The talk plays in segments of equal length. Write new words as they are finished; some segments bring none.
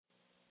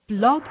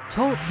Blog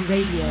Talk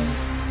Radio.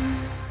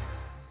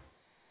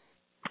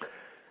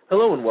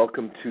 Hello and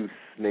welcome to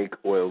Snake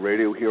Oil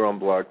Radio here on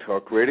Blog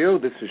Talk Radio.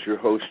 This is your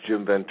host,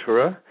 Jim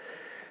Ventura.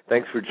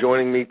 Thanks for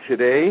joining me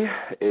today.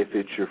 If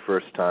it's your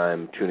first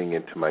time tuning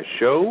into my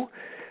show,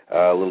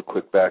 a little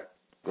quick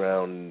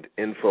background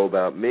info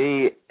about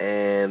me,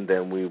 and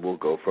then we will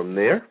go from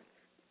there.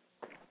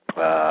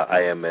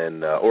 I am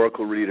an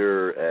oracle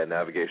reader and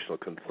navigational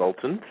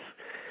consultant.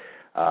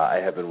 I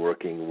have been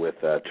working with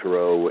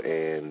tarot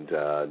and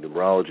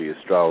numerology,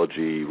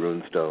 astrology,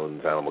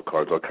 runestones, animal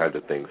cards, all kinds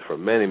of things for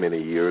many, many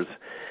years.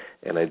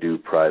 And I do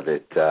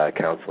private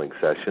counseling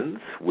sessions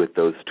with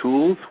those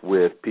tools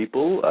with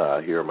people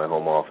here in my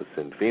home office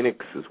in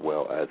Phoenix, as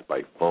well as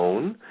by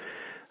phone.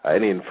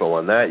 Any info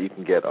on that you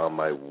can get on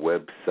my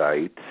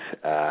website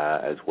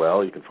as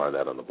well. You can find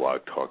that on the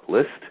Blog Talk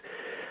list.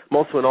 I'm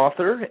also an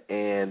author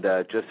and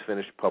just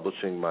finished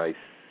publishing my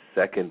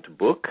second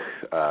book,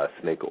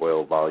 Snake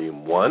Oil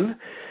Volume 1,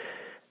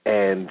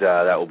 and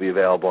that will be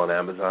available on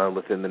Amazon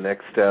within the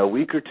next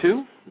week or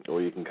two,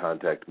 or you can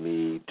contact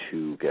me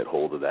to get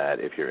hold of that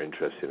if you're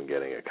interested in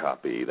getting a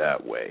copy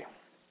that way.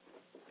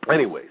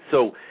 Anyway,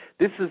 so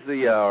this is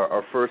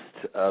our first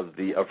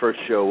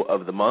show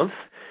of the month,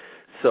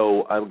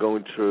 so I'm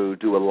going to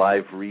do a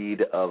live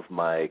read of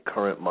my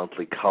current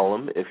monthly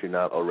column. If you're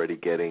not already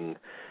getting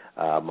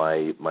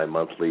my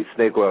monthly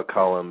Snake Oil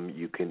column,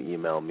 you can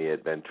email me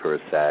at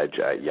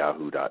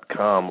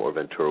venturasag@yahoo.com or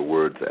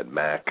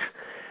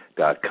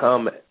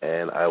venturawords@mac.com,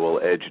 and I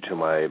will add you to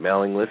my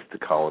mailing list. The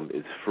column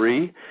is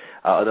free.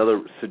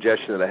 Another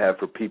suggestion that I have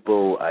for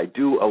people, I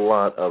do a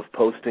lot of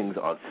postings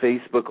on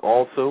Facebook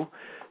also,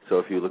 so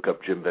if you look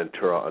up Jim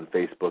Ventura on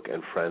Facebook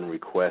and friend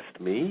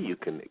request me, you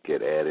can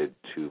get added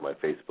to my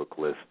Facebook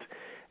list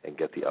and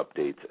get the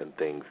updates and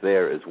things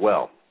there as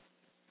well.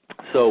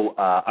 So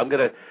I'm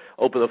going to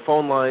open the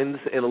phone lines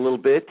in a little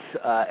bit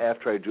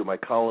after I do my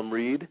column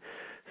read.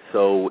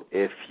 So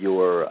if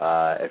you're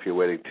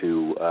waiting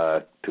to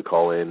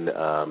call in,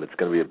 it's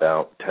going to be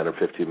about 10 or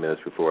 15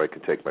 minutes before I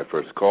can take my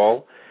first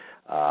call.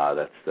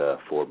 That's the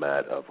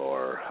format of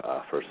our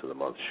first of the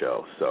month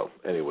show. So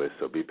anyway,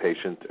 so be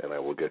patient, and I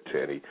will get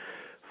to any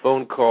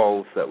phone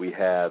calls that we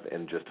have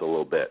in just a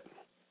little bit.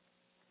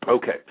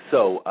 Okay,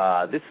 so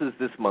this is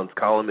this month's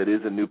column. It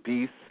is a new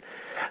piece.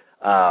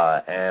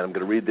 And I'm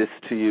going to read this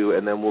to you,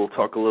 and then we'll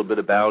talk a little bit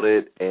about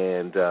it,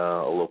 and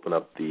I'll open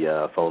up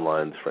the phone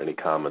lines for any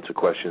comments or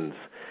questions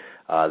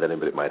that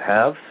anybody might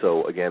have.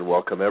 So, again,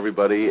 welcome,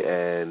 everybody,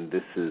 and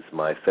this is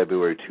my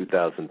February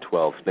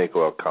 2012 Snake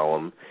Oil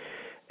column,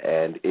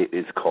 and it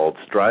is called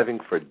Striving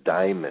for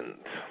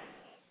Diamond.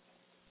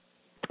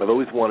 I've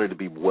always wanted to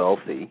be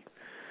wealthy,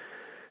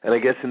 and I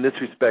guess in this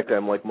respect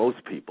I'm like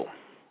most people.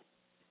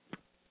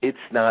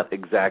 It's not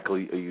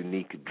exactly a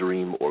unique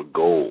dream or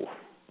goal.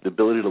 The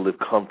ability to live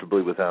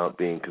comfortably without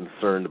being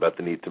concerned about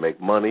the need to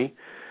make money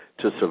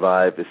to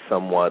survive is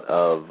somewhat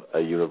of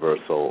a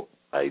universal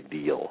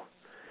ideal.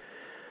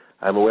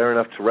 I'm aware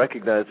enough to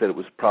recognize that it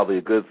was probably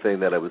a good thing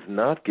that I was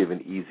not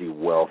given easy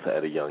wealth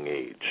at a young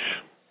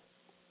age.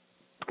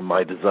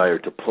 My desire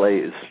to play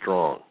is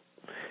strong.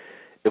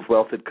 If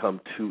wealth had come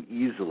too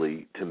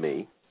easily to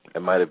me, I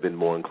might have been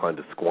more inclined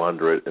to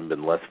squander it and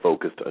been less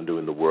focused on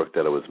doing the work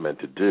that I was meant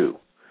to do.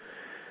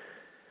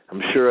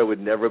 I'm sure I would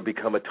never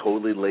become a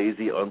totally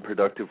lazy,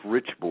 unproductive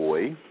rich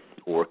boy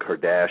or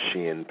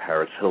Kardashian,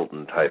 Paris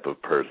Hilton type of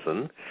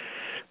person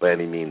by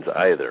any means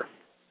either.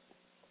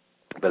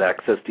 But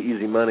access to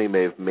easy money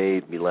may have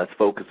made me less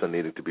focused on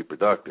needing to be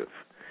productive.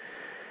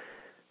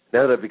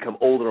 Now that I've become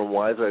older and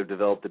wiser, I've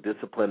developed the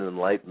discipline and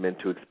enlightenment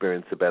to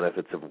experience the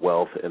benefits of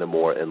wealth in a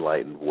more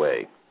enlightened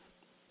way.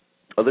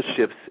 Other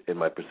shifts in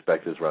my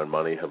perspectives around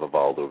money have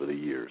evolved over the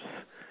years.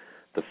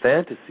 The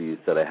fantasies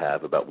that I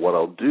have about what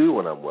I'll do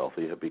when I'm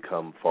wealthy have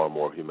become far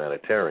more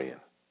humanitarian.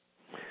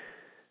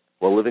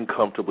 While living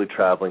comfortably,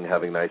 traveling,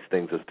 having nice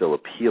things are still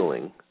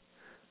appealing,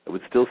 I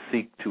would still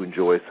seek to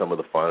enjoy some of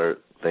the finer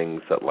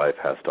things that life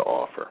has to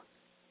offer.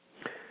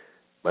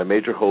 My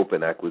major hope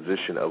in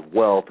acquisition of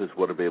wealth is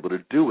what I'll be able to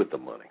do with the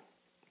money.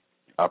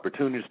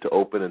 Opportunities to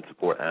open and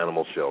support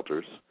animal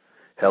shelters,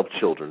 help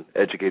children,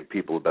 educate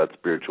people about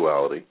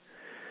spirituality,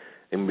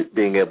 and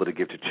being able to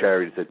give to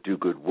charities that do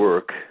good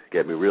work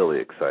get me really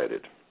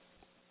excited.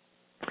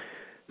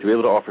 To be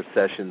able to offer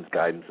sessions,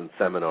 guidance, and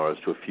seminars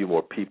to a few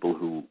more people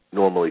who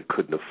normally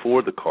couldn't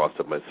afford the cost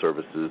of my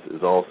services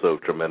is also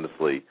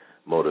tremendously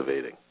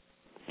motivating.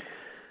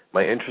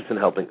 My interest in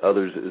helping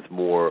others is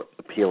more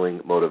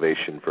appealing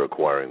motivation for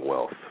acquiring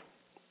wealth.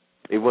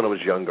 Even when I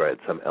was younger, I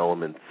had some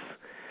elements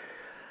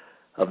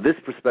of this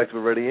perspective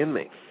already in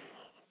me.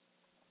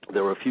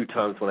 There were a few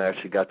times when I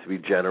actually got to be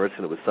generous,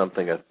 and it was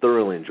something I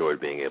thoroughly enjoyed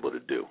being able to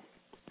do.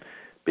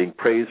 Being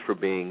praised for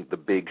being the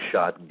big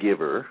shot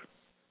giver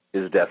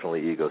is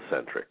definitely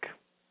egocentric.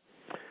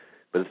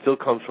 But it still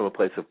comes from a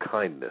place of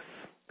kindness.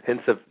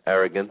 Hints of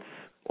arrogance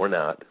or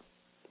not,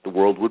 the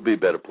world would be a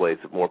better place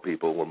if more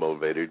people were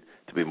motivated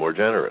to be more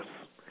generous.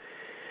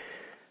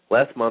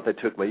 Last month, I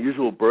took my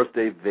usual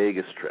birthday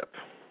Vegas trip,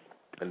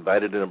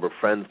 invited a number of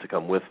friends to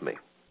come with me.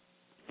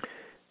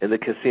 In the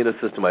casino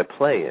system I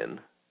play in,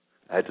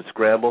 I had to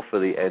scramble for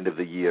the end of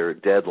the year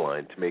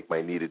deadline to make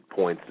my needed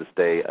points to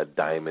stay a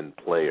diamond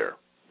player.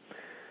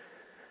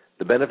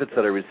 The benefits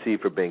that I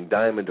received for being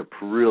diamond are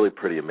really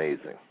pretty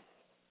amazing.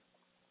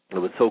 I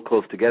was so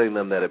close to getting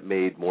them that it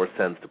made more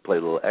sense to play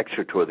a little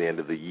extra toward the end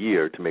of the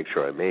year to make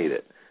sure I made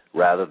it,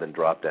 rather than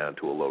drop down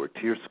to a lower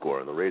tier score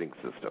in the rating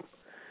system.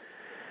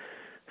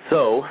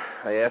 So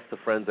I asked the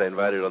friends I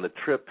invited on the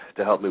trip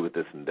to help me with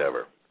this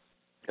endeavor,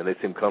 and they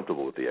seemed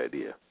comfortable with the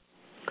idea.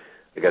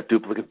 I got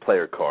duplicate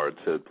player cards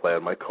to play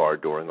on my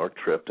card during our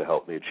trip to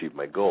help me achieve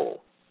my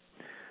goal.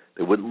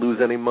 They wouldn't lose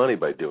any money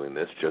by doing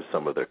this, just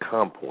some of their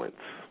comp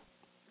points,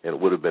 and it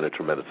would have been a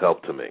tremendous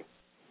help to me.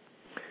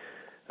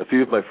 A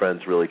few of my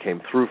friends really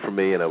came through for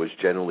me, and I was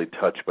genuinely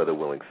touched by their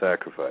willing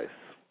sacrifice.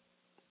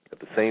 At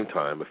the same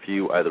time, a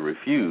few either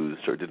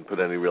refused or didn't put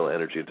any real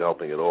energy into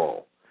helping at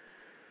all.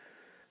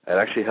 I'd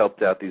actually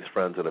helped out these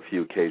friends on a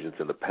few occasions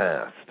in the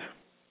past.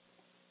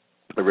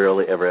 I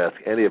rarely ever ask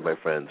any of my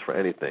friends for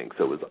anything,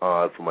 so it was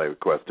odd for my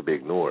request to be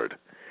ignored.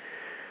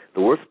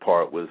 The worst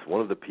part was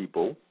one of the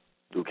people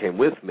who came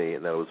with me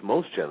and that I was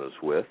most generous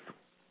with,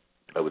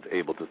 I was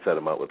able to set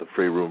him up with a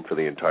free room for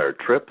the entire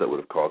trip that would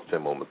have cost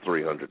him almost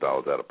 $300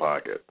 out of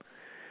pocket,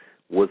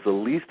 was the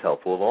least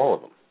helpful of all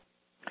of them.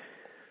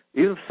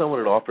 Even if someone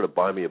had offered to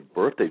buy me a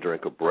birthday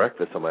drink or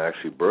breakfast on my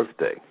actual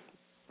birthday,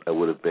 I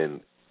would have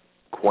been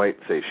quite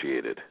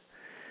satiated.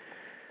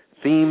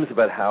 Themes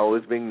about how I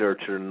was being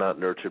nurtured and not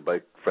nurtured by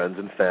friends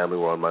and family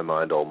were on my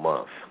mind all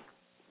month.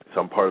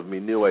 Some part of me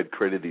knew I'd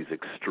created these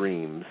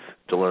extremes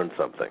to learn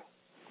something.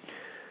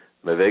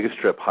 My Vegas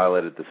trip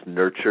highlighted this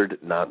nurtured,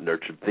 not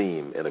nurtured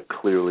theme in a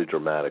clearly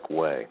dramatic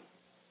way.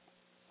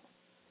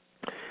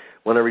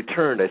 When I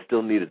returned, I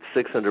still needed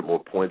 600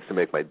 more points to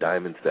make my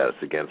diamond status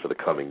again for the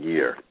coming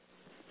year.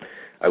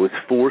 I was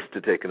forced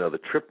to take another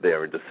trip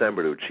there in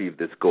December to achieve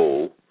this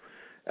goal,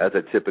 as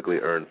I typically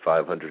earn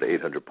 500 to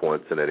 800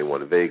 points in any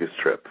one Vegas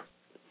trip.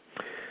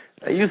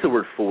 I use the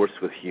word forced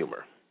with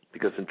humor,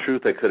 because in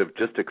truth I could have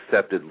just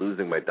accepted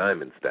losing my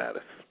diamond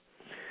status.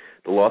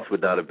 The loss would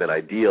not have been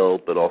ideal,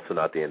 but also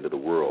not the end of the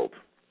world.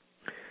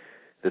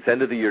 This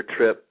end-of-the-year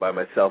trip by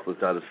myself was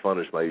not as fun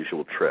as my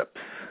usual trips.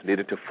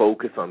 Needing to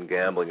focus on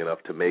gambling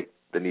enough to make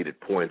the needed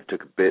points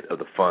took a bit of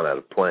the fun out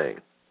of playing.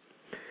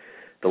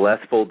 The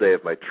last full day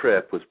of my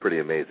trip was pretty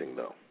amazing,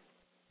 though.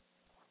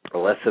 A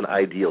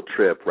less-than-ideal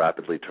trip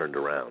rapidly turned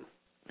around.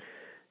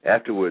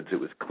 Afterwards, it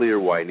was clear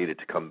why I needed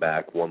to come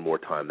back one more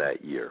time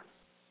that year.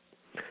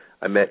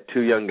 I met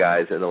two young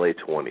guys in the late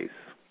 20s.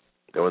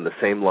 They were in the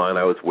same line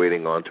I was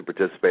waiting on to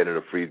participate in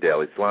a free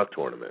daily slot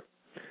tournament.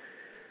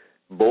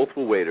 Both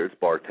were waiters,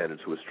 bartenders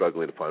who were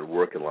struggling to find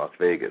work in Las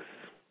Vegas.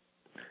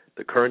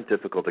 The current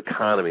difficult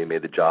economy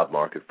made the job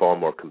market far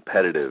more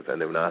competitive, and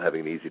they were not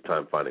having an easy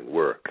time finding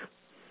work.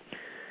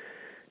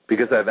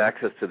 Because I have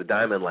access to the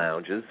Diamond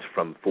Lounges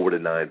from 4 to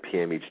 9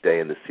 p.m. each day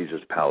in the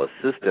Caesars Palace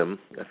system,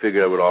 I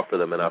figured I would offer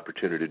them an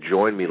opportunity to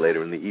join me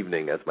later in the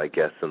evening as my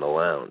guests in the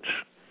lounge.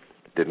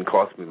 It didn't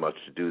cost me much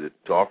to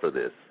offer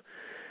this,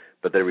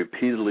 but they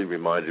repeatedly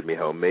reminded me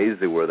how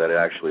amazed they were that it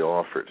actually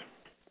offered.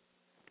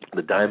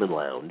 The Diamond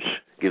Lounge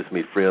gives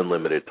me free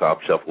unlimited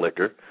top-shelf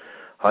liquor,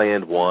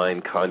 high-end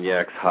wine,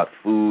 cognacs, hot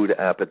food,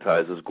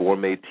 appetizers,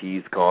 gourmet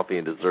teas, coffee,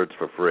 and desserts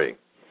for free.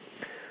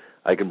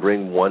 I can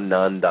bring one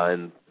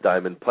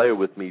non-diamond player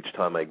with me each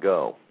time I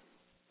go.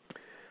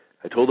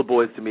 I told the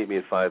boys to meet me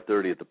at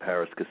 5:30 at the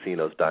Paris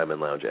Casino's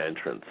Diamond Lounge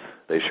entrance.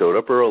 They showed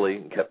up early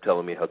and kept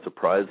telling me how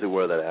surprised they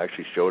were that I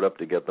actually showed up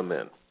to get them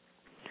in.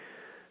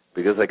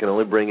 Because I can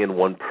only bring in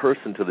one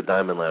person to the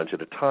Diamond Lounge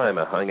at a time,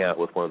 I hung out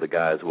with one of the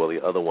guys while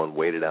the other one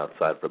waited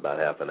outside for about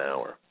half an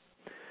hour.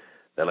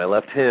 Then I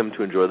left him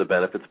to enjoy the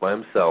benefits by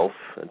himself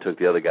and took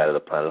the other guy to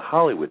the Planet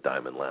Hollywood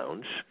Diamond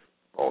Lounge,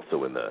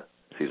 also in the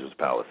Caesars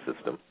Palace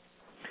system.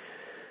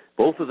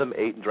 Both of them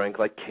ate and drank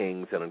like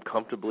kings and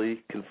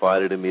uncomfortably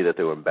confided in me that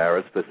they were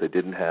embarrassed because they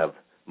didn't have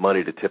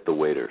money to tip the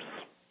waiters.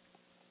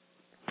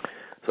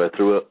 So I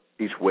threw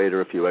each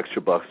waiter a few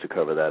extra bucks to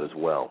cover that as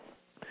well.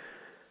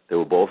 They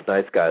were both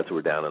nice guys who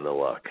were down on their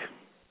luck.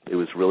 It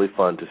was really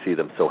fun to see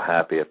them so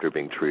happy after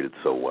being treated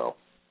so well.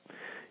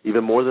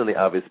 Even more than the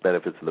obvious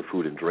benefits of the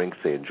food and drinks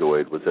they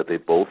enjoyed was that they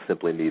both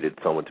simply needed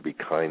someone to be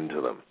kind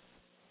to them.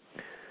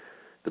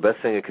 The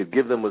best thing I could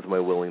give them was my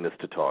willingness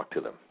to talk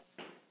to them.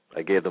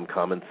 I gave them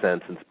common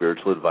sense and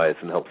spiritual advice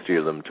and helped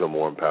steer them to a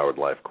more empowered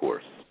life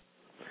course.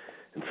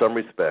 In some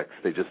respects,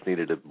 they just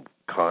needed a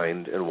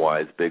kind and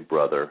wise big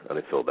brother, and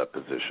I filled that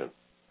position.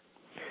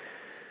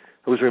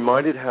 I was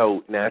reminded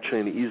how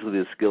naturally and easily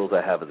the skills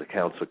I have as a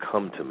counselor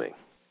come to me.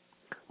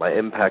 My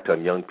impact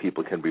on young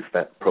people can be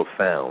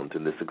profound,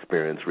 and this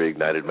experience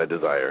reignited my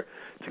desire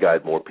to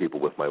guide more people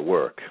with my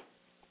work.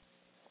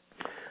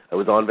 I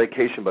was on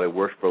vacation, but I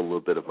worked for a little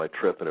bit of my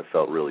trip, and it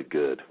felt really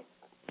good.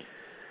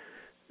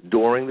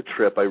 During the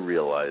trip, I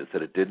realized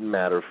that it didn't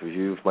matter if a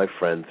few of my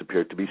friends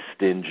appeared to be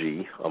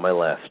stingy on my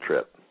last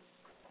trip.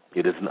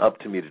 It isn't up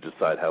to me to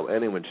decide how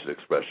anyone should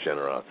express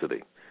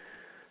generosity.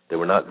 They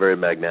were not very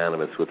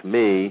magnanimous with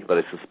me, but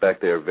I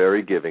suspect they are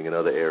very giving in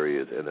other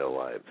areas in their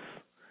lives.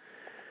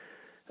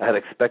 I had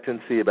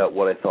expectancy about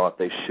what I thought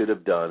they should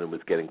have done and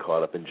was getting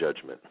caught up in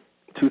judgment.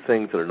 Two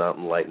things that are not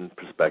enlightened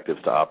perspectives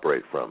to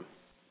operate from.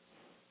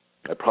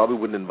 I probably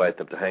wouldn't invite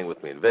them to hang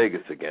with me in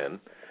Vegas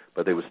again,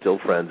 but they were still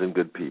friends and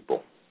good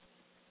people.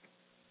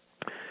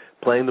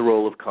 Playing the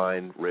role of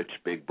kind, rich,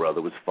 big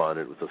brother was fun.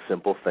 It was a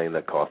simple thing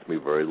that cost me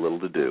very little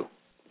to do.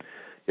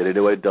 Yet I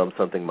knew I'd done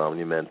something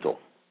monumental.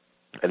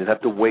 I didn't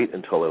have to wait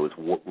until I was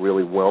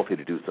really wealthy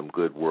to do some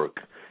good work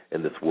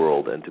in this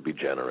world and to be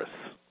generous.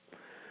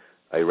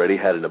 I already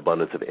had an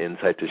abundance of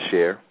insight to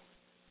share.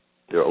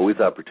 There are always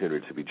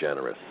opportunities to be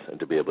generous and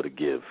to be able to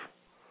give.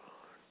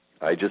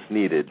 I just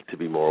needed to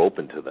be more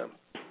open to them.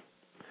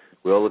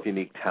 We all have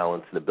unique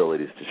talents and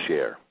abilities to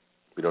share.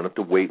 We don't have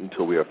to wait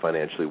until we are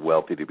financially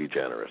wealthy to be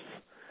generous.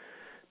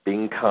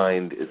 Being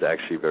kind is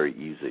actually very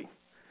easy.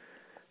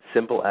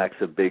 Simple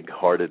acts of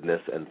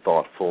big-heartedness and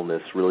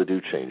thoughtfulness really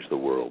do change the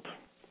world.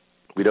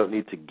 We don't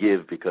need to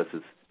give because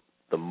it's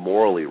the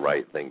morally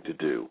right thing to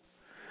do.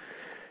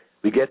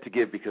 We get to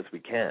give because we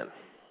can.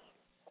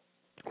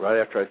 Right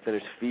after I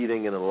finished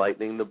feeding and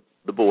enlightening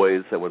the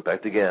boys, I went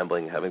back to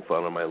gambling, having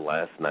fun on my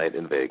last night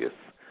in Vegas.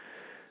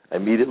 I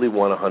immediately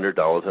won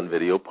 $100 on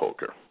video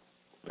poker.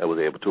 I was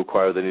able to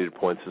acquire the needed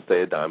points to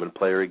stay a diamond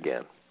player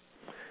again.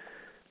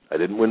 I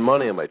didn't win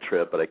money on my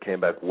trip, but I came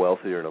back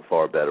wealthier in a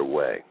far better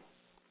way.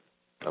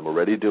 I'm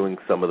already doing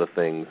some of the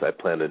things I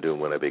planned on doing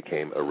when I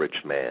became a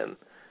rich man,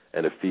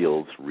 and it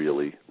feels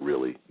really,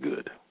 really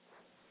good.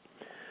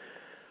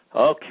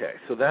 Okay,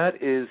 so that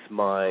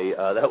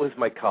was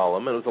my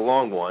column. It was a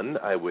long one,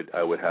 I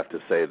would have to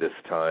say this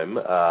time.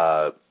 But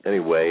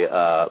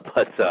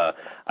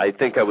I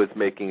think I was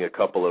making a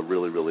couple of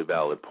really, really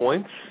valid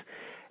points,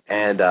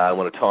 and I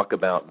want to talk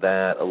about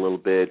that a little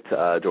bit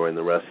during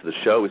the rest of the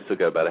show. We still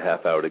got about a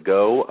half hour to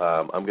go.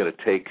 I'm going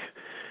to take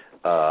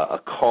a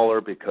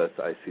caller because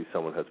I see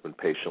someone has been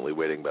patiently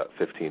waiting about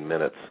 15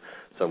 minutes.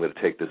 So I'm going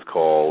to take this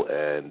call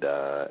and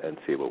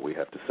see what we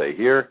have to say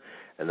here.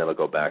 And then I'll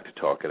go back to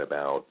talking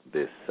about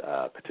this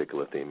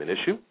particular theme and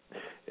issue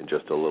in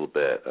just a little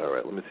bit. All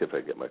right, let me see if I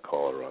can get my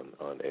caller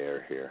on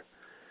air here.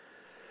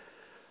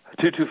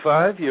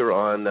 225, you're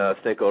on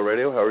Snake Oil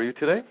Radio. How are you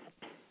today?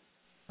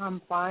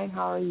 I'm fine.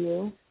 How are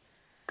you?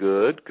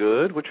 Good,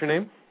 good. What's your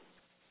name?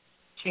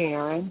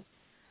 Sharon.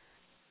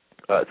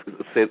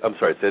 I'm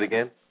sorry, say it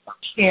again.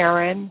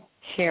 Sharon.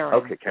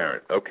 Okay,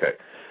 Karen. Okay.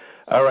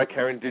 All right,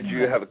 Karen, did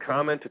you have a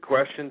comment, a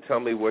question? Tell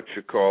me what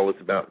your call is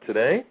about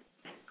today.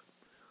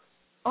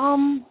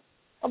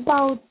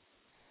 About,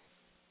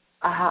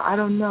 I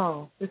don't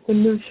know. It's a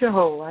new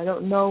show. I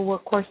don't know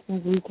what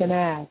questions we can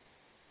ask.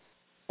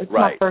 It's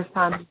right. my first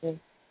time here.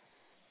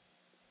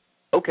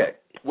 Okay.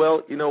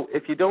 Well,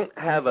 if you don't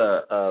have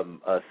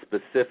a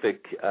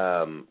specific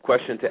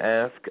question to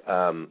ask,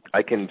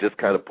 I can just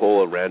kind of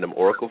pull a random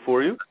oracle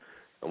for you,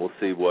 and we'll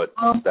see what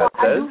that says.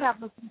 I do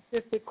have a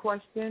specific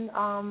question.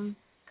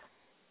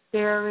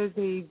 There is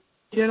a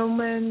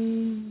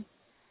gentleman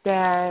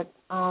that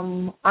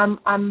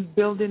I'm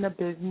building a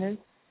business.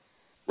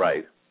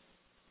 Right.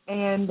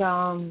 And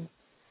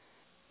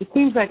it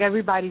seems like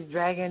everybody's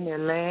dragging their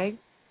legs,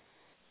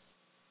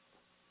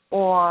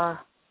 or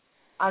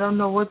I don't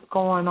know what's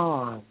going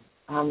on.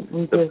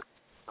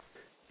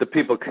 The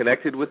people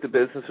connected with the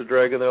business are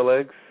dragging their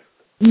legs?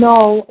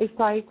 No, it's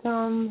like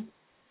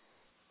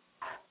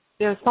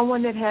there's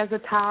someone that has a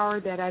tower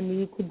that I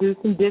need to do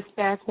some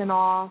dispatching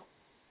off.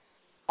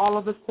 All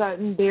of a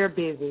sudden, they're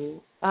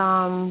busy.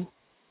 I'm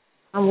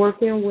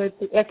working with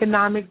the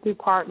economic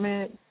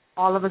department.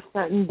 All of a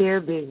sudden,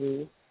 they're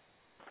busy.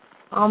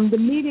 The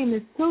meeting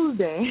is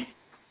Tuesday.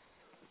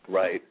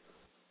 Right.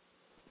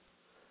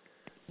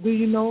 Do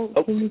you know?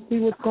 Can you see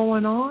what's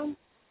going on?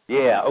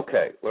 Yeah.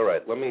 Okay. All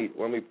right. Let me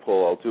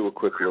pull. I'll do a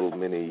quick little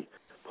mini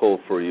pull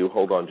for you.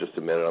 Hold on just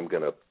a minute. I'm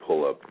going to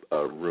pull up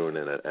a rune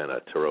and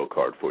a tarot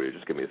card for you.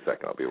 Just give me a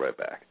second. I'll be right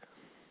back.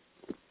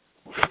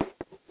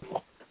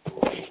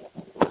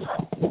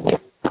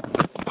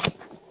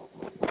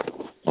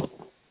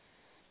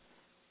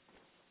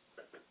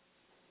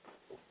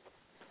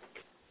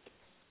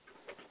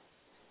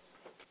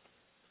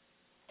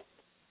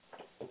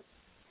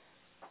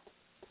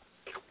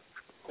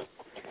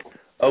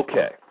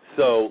 Okay,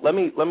 so let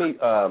me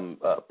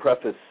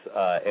preface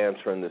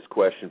answering this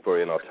question for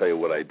you, and I'll tell you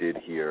what I did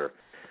here.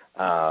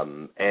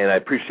 And I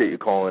appreciate you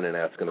calling and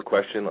asking a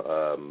question.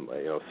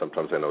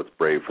 Sometimes I know it's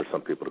brave for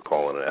some people to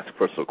call in and ask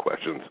personal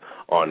questions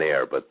on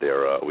air, but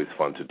they're always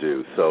fun to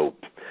do. So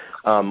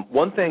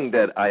one thing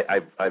that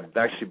I've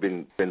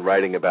actually been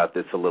writing about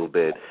this a little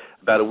bit.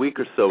 About a week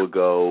or so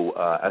ago,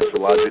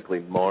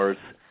 astrologically, Mars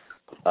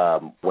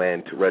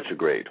went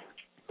retrograde.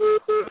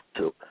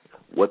 So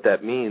what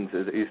that means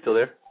is, are you still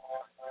there?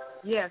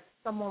 Yes,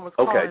 someone was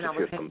calling. Okay,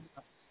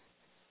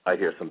 I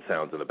hear some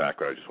sounds in the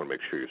background. I just want to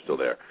make sure you're still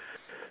there.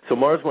 So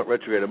Mars went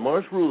retrograde. And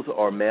Mars rules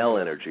our male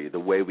energy, the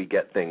way we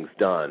get things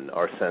done,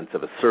 our sense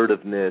of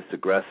assertiveness,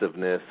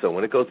 aggressiveness. So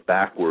when it goes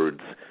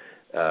backwards,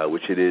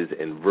 which it is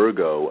in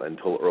Virgo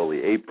until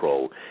early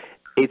April,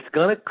 it's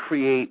going to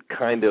create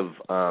kind of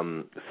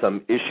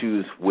some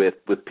issues with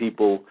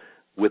people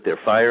with their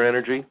fire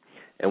energy.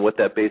 And what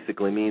that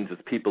basically means is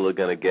people are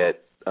going to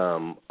get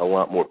a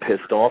lot more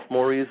pissed off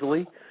more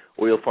easily,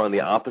 or you'll find the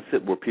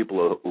opposite where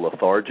people are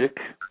lethargic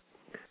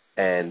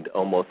and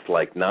almost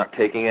like not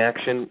taking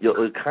action.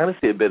 You'll kind of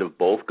see a bit of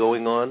both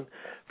going on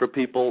for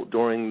people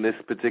during this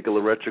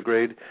particular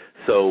retrograde.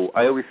 So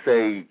I always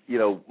say,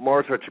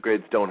 Mars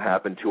retrogrades don't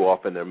happen too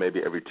often. They're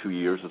maybe every 2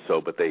 years or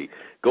so, but they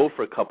go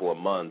for a couple of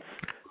months.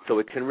 So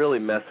it can really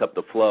mess up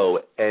the flow.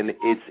 And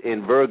it's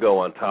in Virgo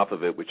on top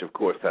of it, which, of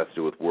course, has to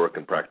do with work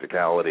and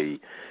practicality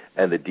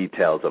and the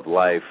details of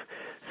life.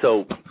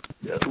 So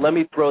let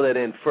me throw that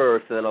in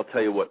first, and then I'll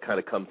tell you what kind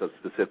of comes up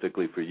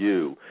specifically for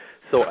you.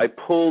 So I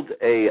pulled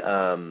a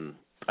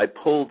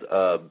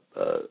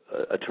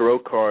tarot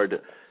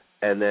card,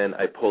 and then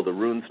I pulled a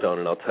rune stone,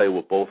 and I'll tell you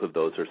what both of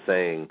those are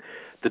saying.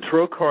 The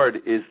tarot card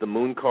is the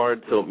moon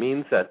card, so it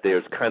means that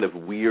there's kind of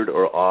weird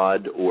or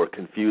odd or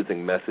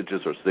confusing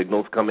messages or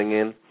signals coming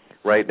in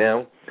right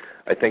now.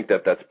 I think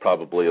that's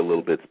probably a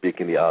little bit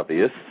speaking the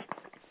obvious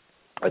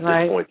at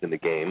this point in the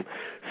game.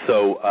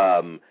 So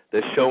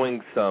they're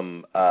showing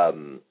some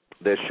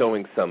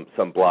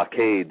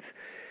blockades.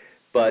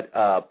 But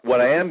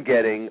what I am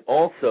getting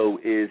also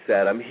is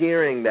that I'm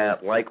hearing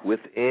that, like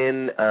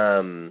within,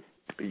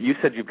 you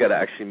said you've got to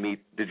actually meet,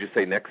 did you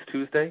say next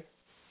Tuesday?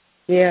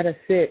 Yeah, the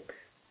 6th.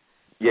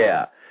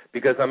 Yeah,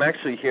 because I'm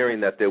actually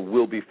hearing that there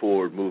will be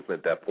forward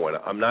movement at that point.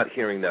 I'm not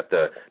hearing that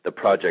the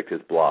project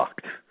is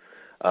blocked.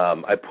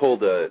 I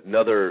pulled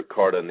another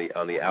card on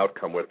the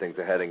outcome where things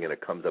are heading, and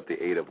it comes up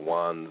the 8 of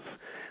Wands,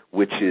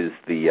 which is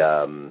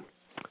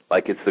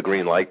it's the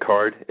green light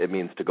card. It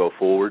means to go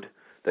forward,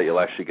 that you'll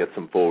actually get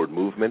some forward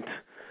movement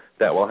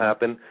that will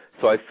happen.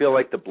 So I feel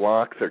like the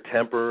blocks are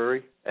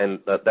temporary, and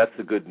that's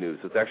the good news.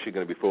 It's actually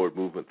going to be forward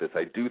movement.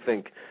 I do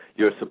think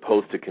you're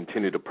supposed to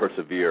continue to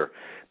persevere,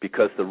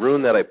 because the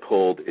rune that I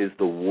pulled is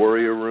the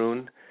warrior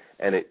rune,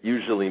 and it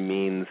usually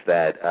means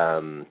that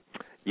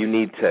you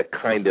need to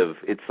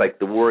it's like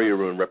the warrior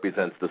rune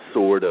represents the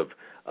sword of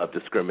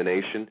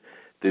discrimination,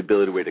 the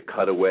ability to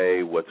cut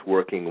away what's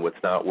working,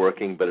 what's not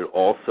working, but it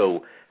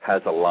also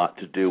has a lot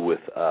to do with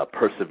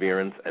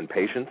perseverance and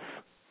patience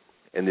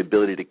and the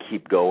ability to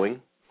keep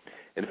going.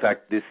 In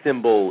fact, this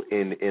symbol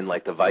in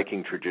like the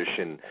Viking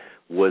tradition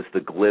was the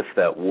glyph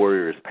that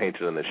warriors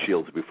painted on the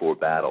shields before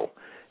battle,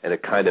 and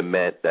it kind of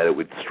meant that it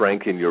would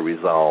strengthen your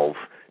resolve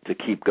to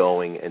keep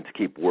going and to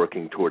keep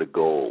working toward a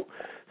goal.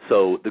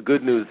 So the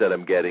good news that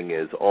I'm getting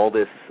is all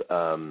this,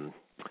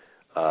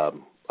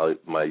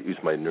 use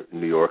my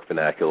New York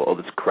vernacular, all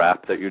this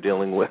crap that you're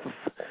dealing with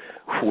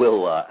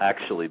will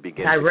actually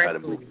begin to kind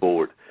of move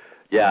forward.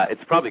 Yeah,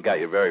 it's probably got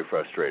you very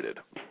frustrated.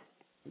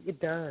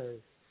 It does.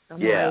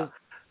 Yeah.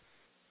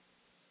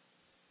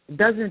 It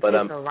doesn't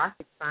take a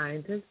rocket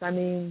scientist. I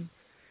mean,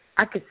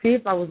 I could see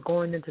if I was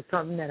going into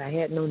something that I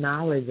had no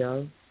knowledge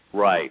of.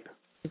 Right.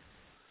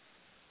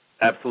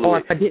 Absolutely. Or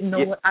if I didn't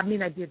know I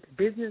did the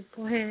business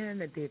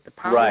plan, I did the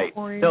PowerPoint,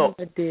 right. No,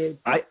 I did.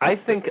 I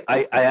think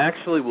I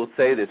actually will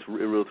say this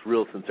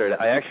real sincerely.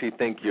 I actually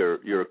think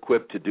you're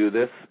equipped to do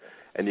this,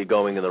 and you're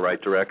going in the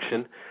right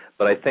direction.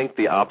 But I think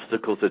the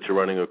obstacles that you're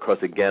running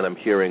across, again, I'm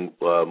hearing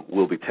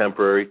will be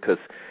temporary, because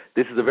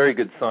this is a very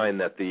good sign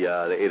that the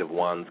 8 of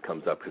Wands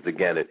comes up, because,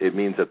 again, it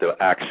means that there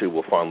actually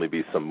will finally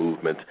be some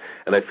movement,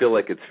 and I feel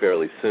like it's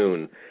fairly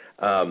soon.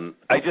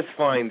 I just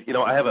find,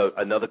 I have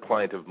another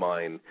client of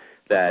mine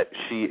that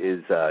she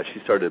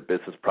started a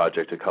business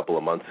project a couple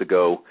of months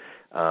ago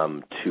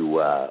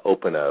to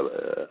open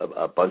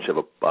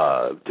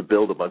to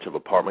build a bunch of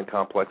apartment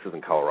complexes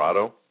in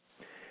Colorado,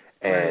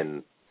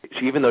 and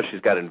even though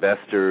she's got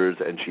investors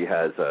and she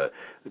has a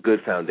good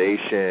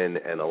foundation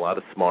and a lot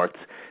of smarts,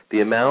 the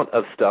amount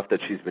of stuff that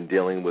she's been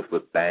dealing with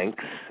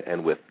banks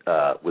and with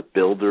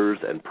builders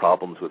and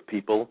problems with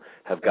people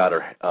have got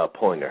her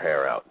pulling her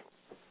hair out.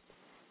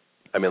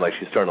 I mean, like,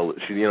 she's starting to,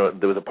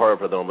 there was a part of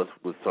her that almost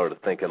was sort of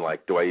thinking,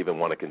 like, do I even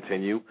want to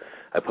continue?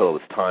 I put all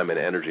this time and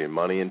energy and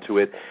money into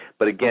it.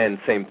 But again,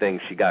 same thing,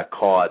 she got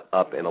caught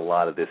up in a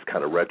lot of this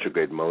kind of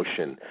retrograde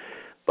motion.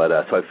 But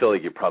so I feel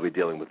like you're probably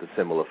dealing with a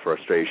similar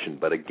frustration.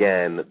 But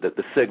again,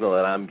 the signal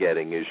that I'm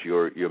getting is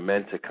you're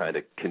meant to kind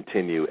of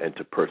continue and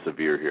to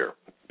persevere here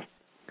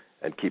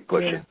and keep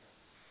pushing.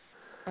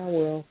 Yeah, I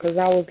will, because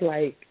I was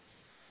like,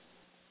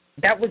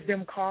 that was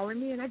them calling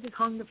me, and I just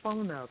hung the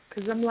phone up,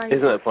 because I'm like...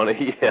 Isn't that funny?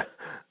 Yeah.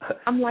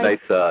 I'm like, nice,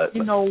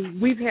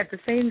 we've had the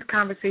same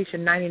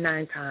conversation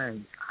 99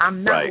 times.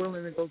 I'm not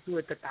willing to go through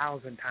it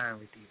 1,000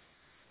 times with you.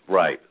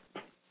 Right.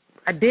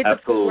 I did the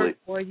footwork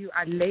for you.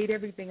 I laid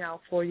everything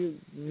out for you.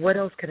 What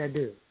else could I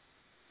do?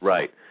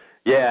 Right.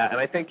 Yeah, and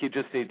I think you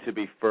just need to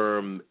be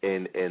firm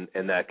in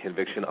that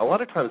conviction. A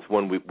lot of times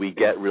when we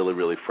get really,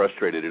 really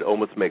frustrated, it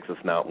almost makes us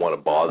not want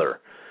to bother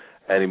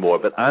anymore.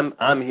 But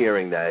I'm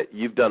hearing that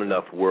you've done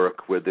enough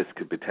work where this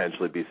could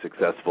potentially be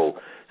successful.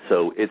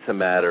 So it's a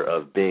matter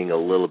of being a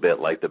little bit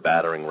like the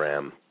battering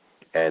ram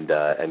and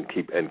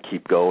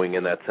keep going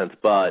in that sense.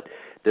 But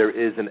there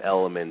is an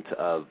element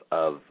of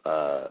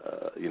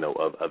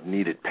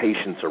needed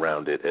patience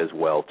around it as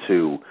well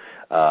too,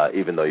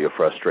 even though you're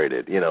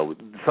frustrated.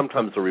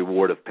 Sometimes the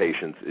reward of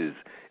patience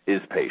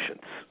is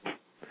patience.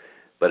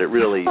 But it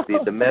really,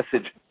 the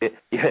message,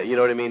 you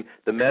know what I mean?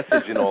 The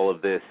message in all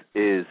of this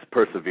is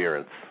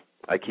perseverance.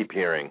 I keep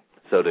hearing.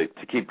 So to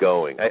keep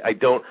going. I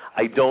don't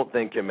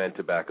think you're meant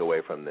to back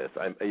away from this.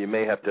 You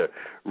may have to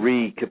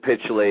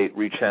recapitulate,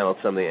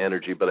 rechannel some of the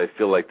energy, but I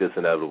feel like there's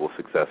inevitable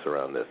success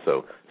around this.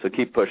 So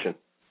keep pushing.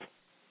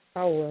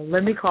 Oh, well,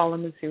 let me call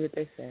them and see what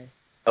they say.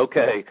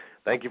 Okay.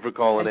 Thank you for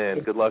calling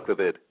in. Good luck with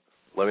it.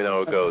 Let me know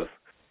how it goes.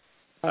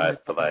 All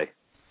right. Bye-bye.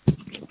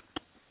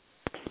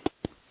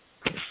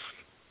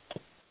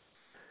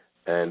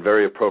 And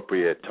very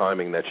appropriate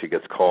timing that she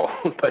gets called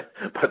by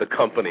the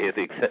company at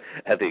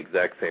the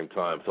exact same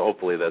time. So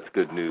hopefully that's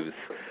good news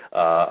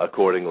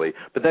accordingly.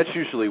 But that's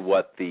usually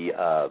what the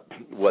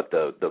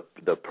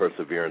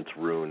perseverance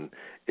rune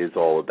is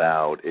all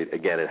about.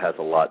 It has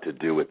a lot to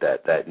do with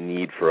that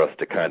need for us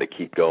to kind of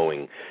keep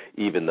going,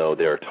 even though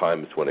there are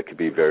times when it can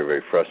be very,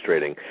 very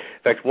frustrating.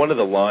 In fact, one of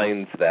the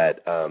lines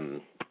that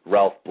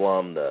Ralph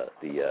Blum, the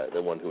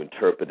one who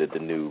interpreted the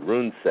new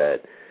rune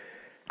set,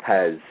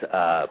 has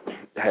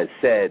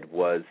said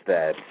was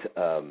that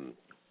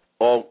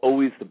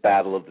always the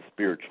battle of the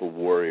spiritual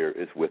warrior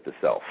is with the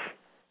self.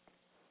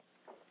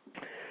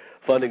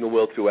 Funding a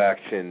will to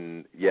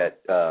action, yet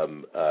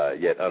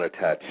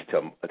unattached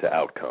to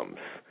outcomes.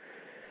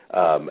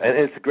 And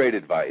it's great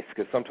advice,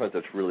 because sometimes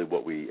that's really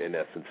what we, in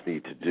essence,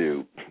 need to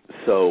do.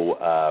 So,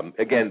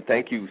 again,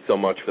 thank you so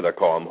much for that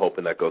call. I'm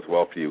hoping that goes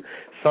well for you.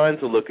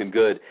 Signs are looking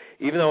good,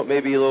 even though it may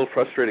be a little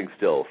frustrating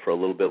still for a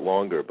little bit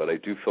longer, but I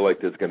do feel like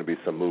there's going to be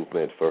some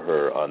movement for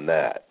her on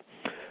that.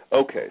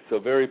 Okay, so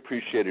very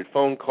appreciated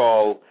phone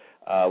call.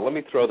 Let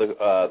me throw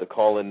the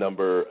call-in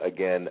number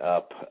again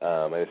up.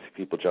 I see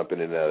people jumping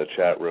in and out of the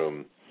chat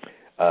room.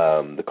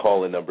 The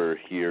call-in number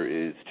here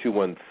is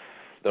 214.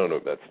 No,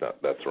 that's the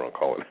wrong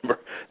call-in number.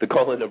 The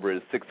call-in number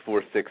is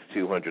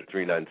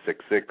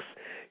 646-200-3966.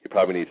 You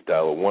probably need to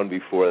dial a 1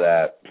 before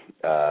that,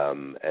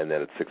 and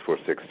then it's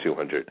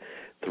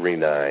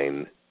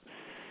 646-200-3966.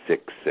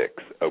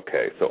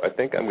 Okay, so I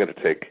think I'm going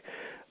to take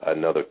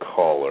another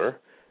caller,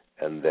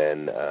 and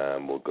then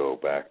we'll go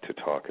back to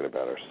talking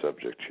about our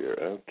subject here.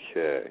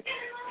 Okay.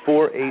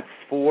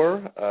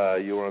 484,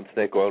 you are on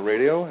Snake Oil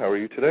Radio. How are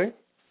you today?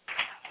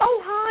 Oh,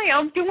 hi.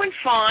 I'm doing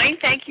fine.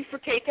 Thank you for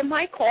taking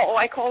my call.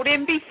 I called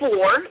in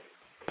before.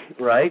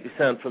 Right. You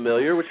sound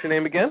familiar. What's your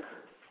name again?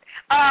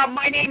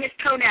 My name is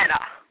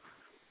Tonetta.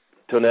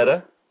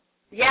 Tonetta?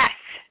 Yes.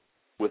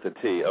 With a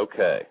T.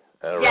 Okay.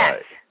 All yes.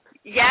 right.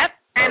 Yep.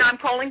 And I'm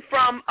calling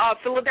from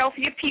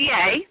Philadelphia,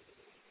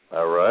 PA.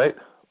 All right.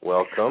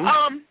 Welcome.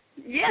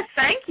 Yes,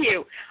 thank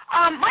you.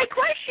 My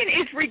question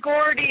is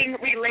regarding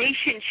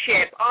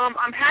relationship.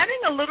 I'm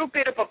having a little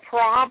bit of a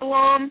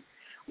problem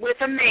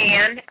with a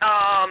man,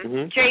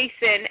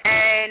 Jason,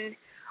 and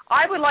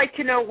I would like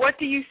to know, what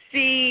do you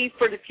see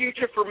for the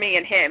future for me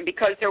and him?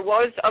 Because there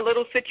was a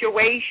little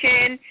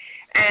situation,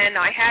 and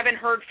I haven't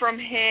heard from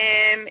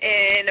him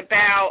in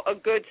about a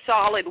good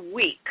solid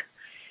week.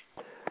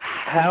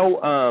 How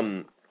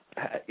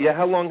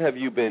long have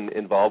you been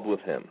involved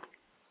with him?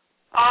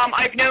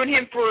 I've known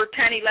him for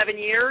 10, 11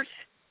 years.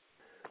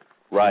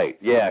 Right.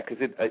 Yeah, because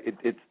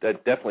it's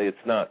definitely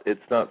it's not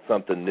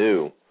something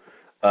new.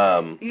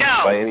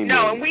 By any means.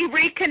 And we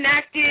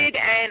reconnected,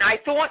 and I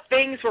thought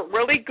things were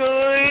really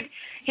good.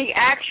 He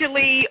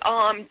actually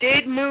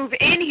did move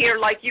in here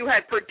like you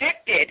had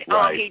predicted.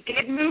 Right. He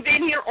did move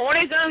in here on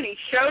his own. He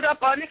showed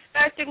up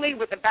unexpectedly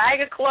with a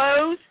bag of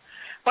clothes,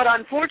 but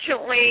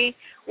unfortunately,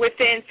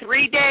 within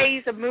 3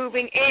 days of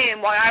moving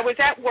in, while I was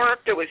at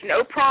work, there was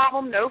no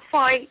problem, no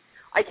fight.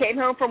 I came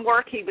home from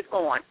work, he was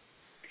gone.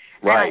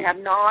 Right. And I have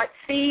not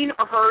seen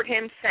or heard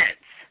him since.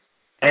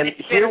 And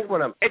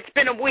it's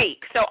been a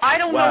week, so I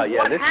don't know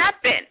what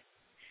happened.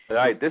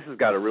 Right, this has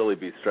got to really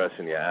be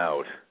stressing you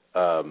out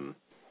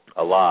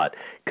a lot.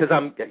 Because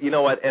you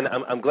know what, and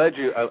I'm glad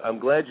you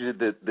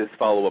did this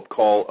follow-up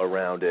call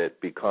around it,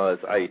 because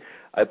I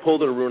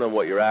pulled a rune on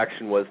what your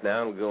action was.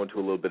 Now I'm going to go into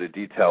a little bit of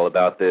detail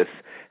about this,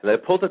 and I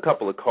pulled a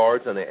couple of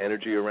cards on the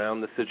energy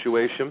around the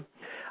situation.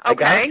 Okay. I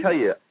got to tell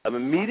you, I'm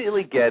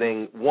immediately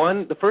getting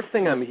one. The first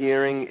thing I'm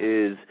hearing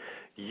is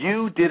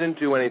you didn't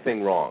do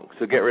anything wrong,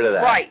 so get rid of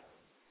that. Right.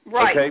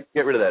 Okay,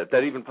 get rid of that. If that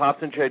even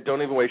pops into your head,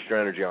 don't even waste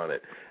your energy on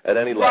it at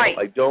any level. Right.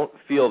 I don't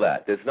feel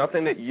that. There's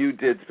nothing that you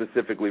did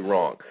specifically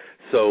wrong.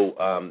 So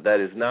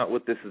that is not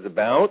what this is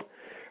about.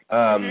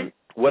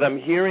 What I'm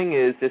hearing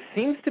is there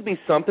seems to be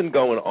something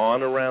going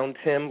on around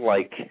him.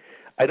 Like,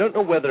 I don't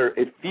know whether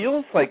it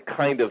feels like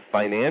kind of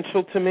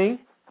financial to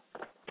me,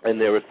 and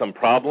there are some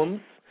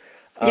problems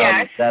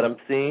that I'm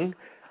seeing.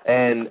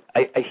 And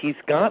he's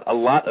got a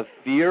lot of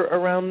fear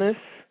around this.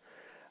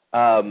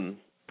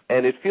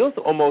 And it feels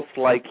almost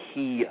like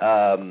he,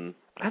 I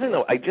don't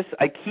know, I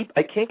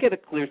can't get a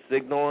clear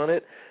signal on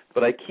it,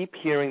 but I keep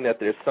hearing that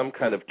there's some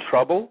kind of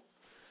trouble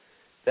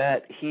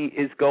that he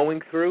is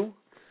going through.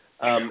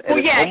 He's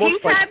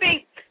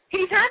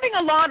having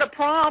a lot of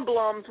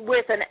problems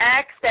with an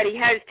ex that he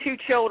has 2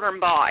 children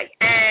by.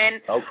 And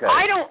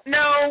I don't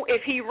know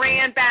if he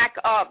ran back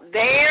up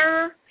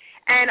there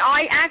And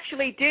I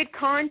actually did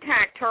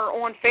contact her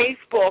on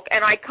Facebook,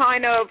 and I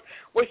kind of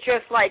was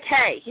just like,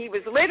 hey, he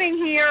was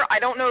living here. I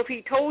don't know if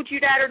he told you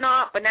that or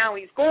not, but now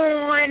he's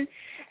gone.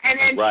 And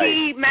then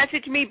she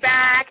messaged me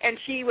back, and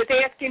she was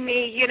asking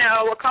me,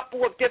 a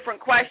couple of different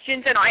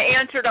questions, and I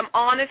answered them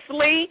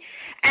honestly.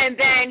 And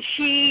then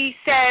she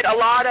said a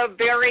lot of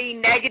very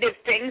negative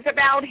things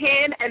about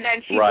him, and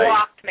then she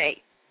blocked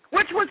me,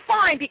 which was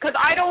fine because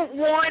I don't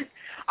want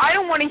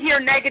to hear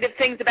negative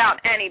things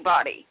about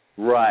anybody.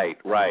 Right.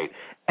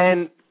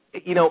 And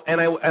and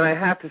I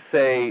have to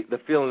say the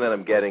feeling that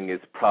I'm getting is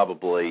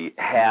probably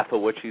half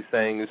of what she's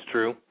saying is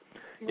true.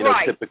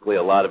 Typically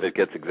a lot of it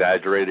gets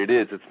exaggerated.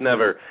 It's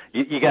never,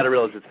 you got to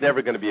realize it's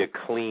never going to be a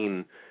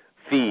clean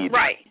feed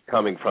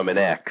coming from an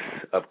ex,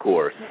 of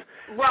course.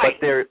 Right.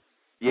 But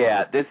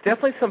there's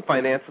definitely some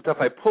financial stuff.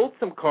 I pulled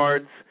some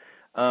cards.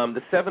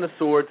 The Seven of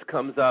Swords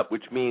comes up,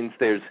 which means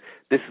this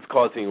is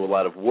causing you a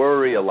lot of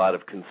worry, a lot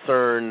of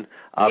concern.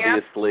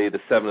 Obviously, the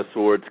Seven of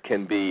Swords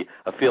can be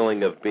a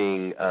feeling of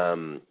being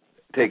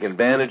taken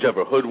advantage of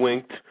or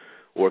hoodwinked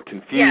or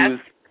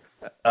confused.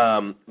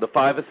 The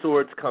Five of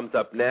Swords comes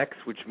up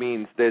next, which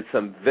means there's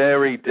some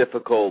very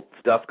difficult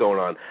stuff going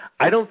on.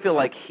 I don't feel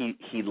like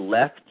he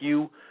left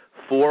you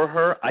for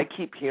her. I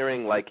keep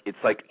hearing it's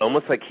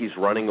almost like he's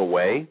running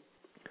away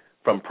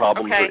from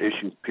problems or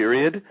issues,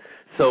 period.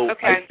 So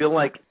I feel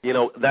like,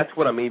 that's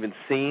what I'm even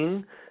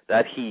seeing,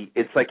 that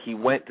it's like he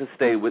went to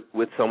stay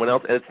with someone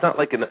else, and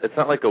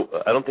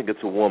I don't think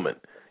it's a woman.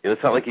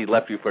 It's not like he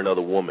left you for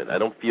another woman. I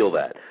don't feel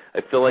that.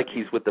 I feel like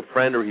he's with a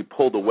friend, or he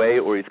pulled away,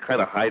 or he's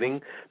kind of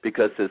hiding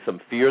because there's some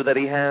fear that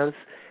he has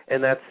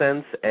in that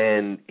sense,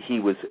 and he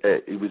was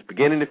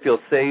beginning to feel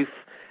safe,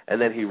 and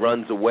then he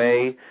runs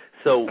away.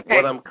 So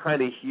what I'm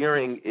kind of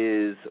hearing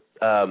is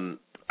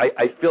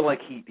I feel like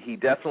he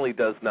definitely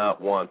does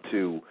not want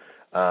to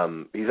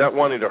he's not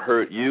wanting to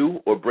hurt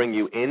you or bring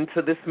you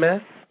into this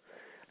mess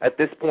at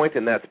this point,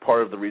 and that's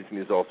part of the reason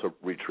he's also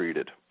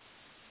retreated.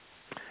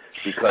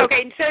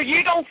 So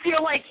you don't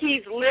feel like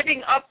he's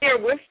living up there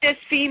with this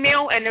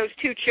female and those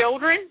two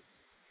children?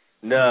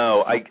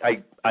 No,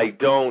 I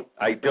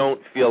don't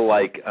feel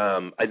like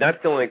I'm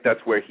not feeling like that's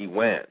where he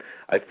went.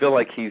 I feel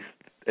like he's,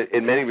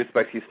 in many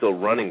respects, he's still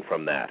running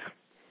from that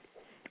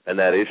and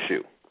that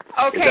issue.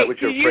 Okay. Is that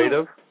what you're afraid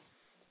of?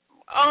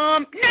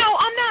 No,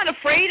 I'm not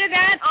afraid of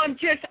that. I'm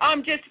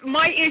just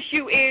my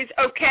issue is,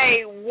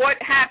 what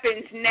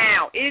happens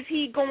now? Is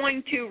he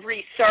going to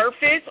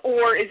resurface,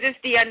 or is this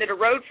the end of the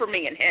road for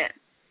me and him?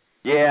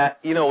 Yeah,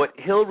 you know what?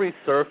 He'll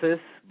resurface,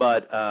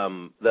 but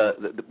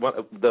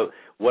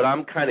what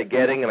I'm kind of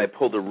getting, and I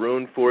pulled a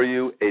rune for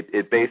you,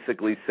 it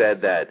basically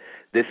said that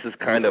this is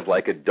kind of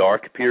like a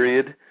dark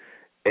period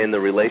in the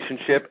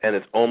relationship, and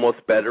it's almost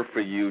better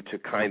for you to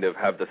kind of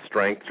have the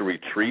strength to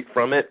retreat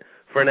from it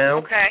for now.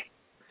 Okay.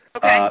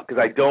 Because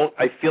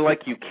I feel like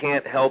you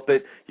can't help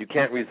it, you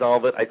can't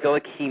resolve it. I feel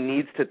like he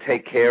needs to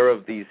take care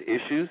of these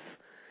issues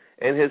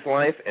in his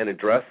life and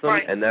address them,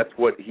 and that's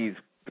what he's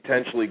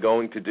potentially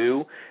going to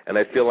do. And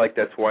I feel like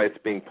that's why it's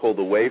being pulled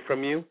away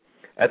from you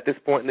at this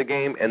point in the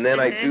game. And then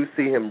I do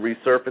see him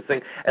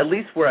resurfacing, at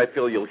least where I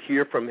feel you'll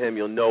hear from him,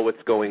 you'll know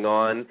what's going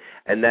on,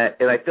 and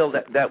I feel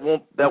that'll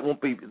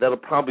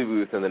probably be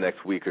within the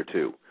next week or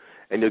two,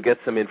 and you'll get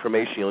some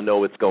information, you'll know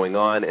what's going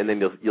on, and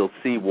then you'll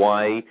see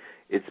why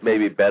it's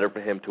maybe better for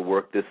him to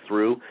work this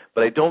through.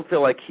 But I don't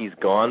feel like he's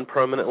gone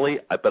permanently,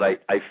 but I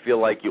feel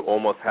like you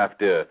almost have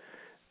to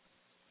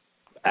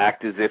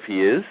act as if he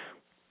is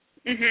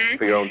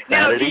for your own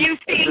sanity. Now, do you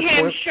see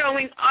him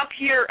showing up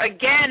here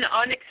again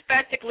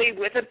unexpectedly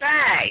with a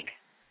bag?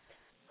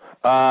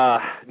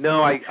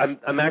 No,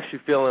 I'm actually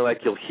feeling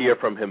like you'll hear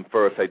from him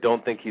first. I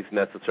don't think he's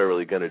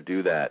necessarily going to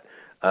do that.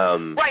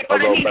 Right,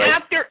 but I mean,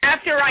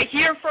 after I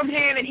hear from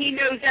him and he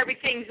knows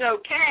everything's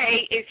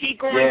okay, is he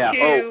going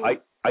to...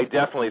 I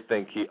definitely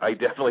think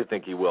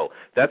he will.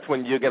 That's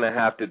when you're going to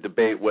have to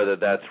debate whether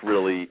that's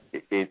really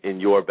in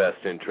your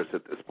best interest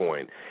at this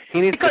point.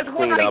 He needs to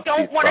clean up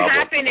these problems. Because what I don't want to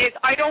happen is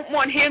I don't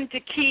want him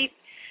to keep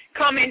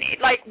coming,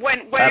 like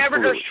whenever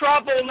there's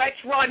trouble, let's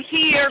run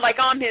here, like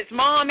I'm his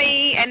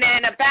mommy, and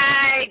then a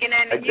bag, and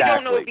then you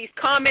don't know if he's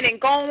coming and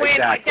going.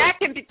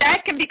 Exactly.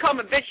 That can become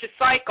a vicious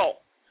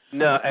cycle.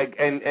 No,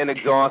 and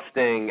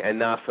exhausting and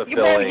not fulfilling.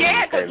 Well,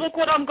 yeah, because look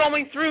what I'm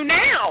going through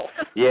now.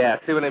 Yeah,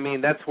 see what I mean?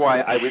 That's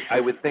why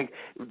I would think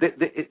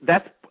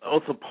that's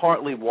also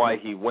partly why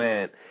he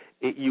went.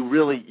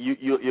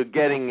 You're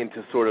getting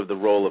into sort of the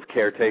role of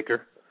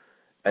caretaker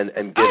and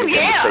giving him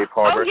the safe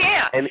harbor. Oh,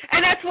 yeah. And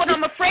that's what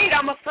I'm afraid.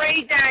 I'm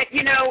afraid that,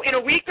 in a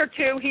week or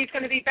two, he's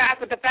going to be back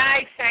with the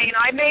bag saying,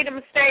 I made a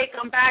mistake,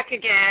 I'm back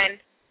again.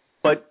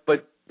 But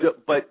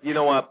you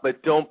know what?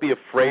 But don't be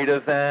afraid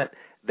of that.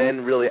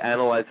 Then really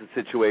analyze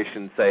the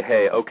situation and say,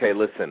 hey, okay,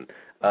 listen,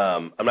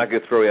 I'm not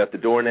going to throw you out the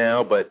door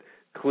now, but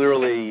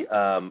clearly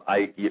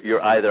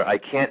you're either I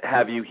can't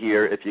have you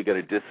here if you're going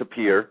to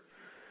disappear,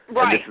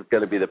 and this is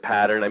going to be the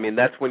pattern. I mean,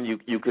 that's when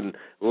you can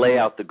lay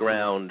out the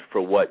ground for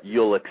what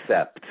you'll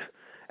accept.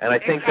 And I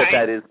think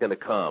that is going to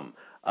come,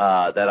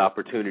 that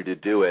opportunity to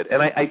do it.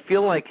 And I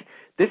feel like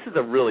this is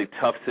a really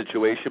tough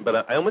situation, but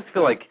I almost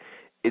feel like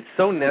it's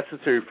so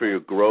necessary for your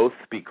growth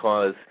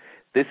because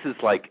this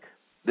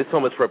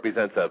almost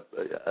represents a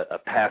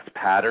past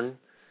pattern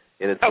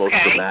in its most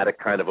dramatic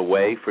kind of a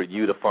way for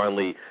you to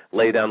finally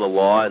lay down the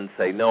law and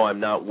say, no, I'm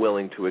not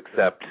willing to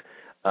accept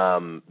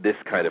this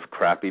kind of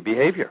crappy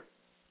behavior.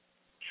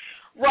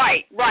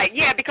 Right,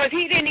 yeah, because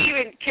he didn't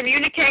even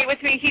communicate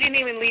with me. He didn't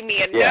even leave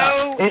me a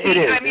note. It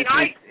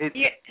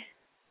is.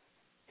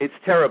 It's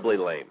terribly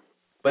lame,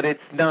 but it's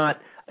not.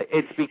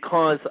 It's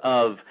because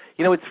of,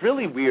 it's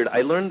really weird.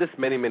 I learned this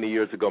many, many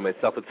years ago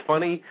myself. It's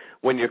funny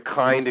when you're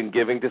kind and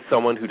giving to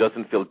someone who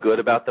doesn't feel good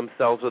about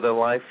themselves or their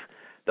life.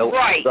 They'll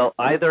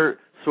either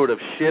sort of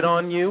shit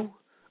on you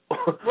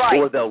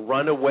or they'll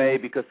run away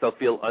because they'll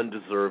feel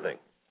undeserving.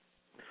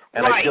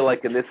 And I feel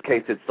like in this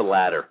case it's the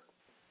latter.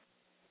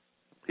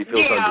 He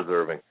feels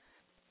undeserving.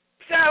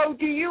 So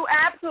do you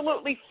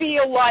absolutely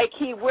feel like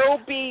he will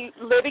be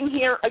living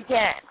here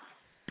again?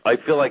 I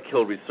feel like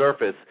he'll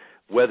resurface.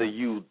 Whether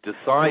you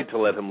decide to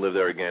let him live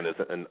there again is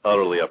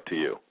utterly up to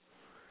you.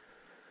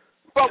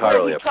 But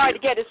will he try to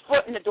get his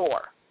foot in the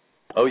door?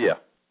 Oh, yeah.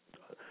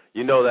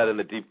 You know that in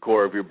the deep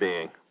core of your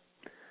being.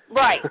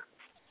 Right.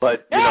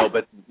 But,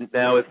 but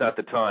now is not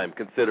the time.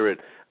 Consider it,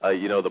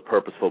 the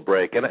purposeful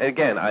break. And,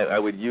 again, I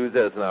would use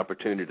it as an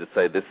opportunity to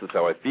say, this is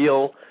how I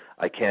feel.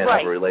 I can't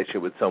have a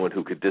relationship with someone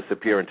who could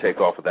disappear and take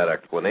off without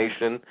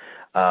explanation.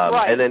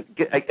 And then,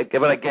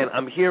 but again,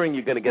 I'm hearing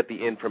you're going to get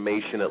the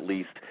information at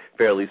least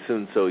fairly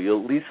soon, so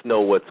you'll at least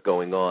know what's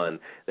going on.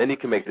 Then you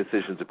can make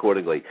decisions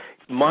accordingly.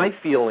 My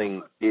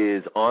feeling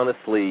is,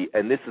 honestly,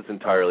 and this is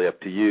entirely up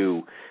to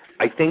you,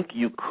 I think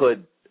you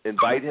could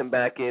invite him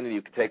back in and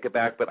you could take it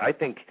back, but I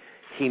think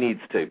he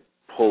needs to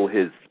pull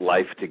his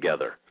life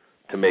together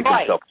to make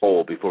himself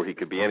whole before he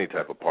could be any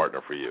type of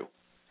partner for you.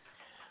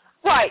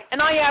 Right,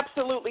 and I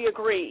absolutely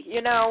agree,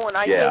 and I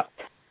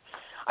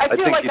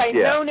feel like I've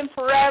known him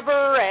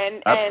forever,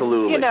 and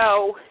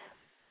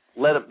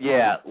let him.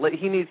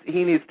 He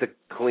needs to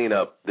clean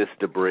up this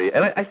debris,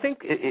 and I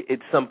think at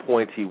some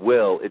point he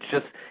will. It's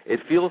just it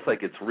feels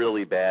like it's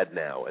really bad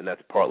now, and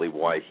that's partly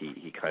why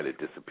he kind of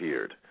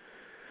disappeared.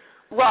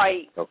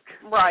 Right. Okay.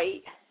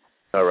 Right.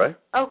 All right.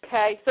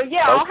 Okay. So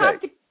I'll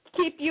have to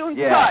keep you in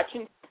touch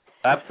and.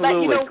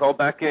 Absolutely. Call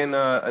back in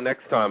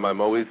next time. I'm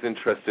always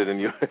interested in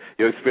your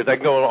experience. I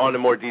can go on in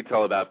more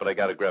detail about it, but I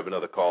got to grab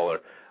another caller.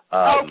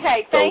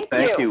 Okay,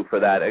 thank you for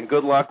that, and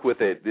good luck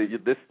with it.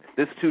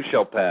 This too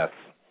shall pass.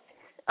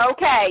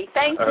 Okay,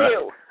 thank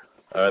you.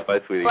 All right,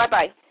 bye, sweetie.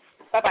 Bye-bye.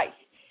 Bye-bye.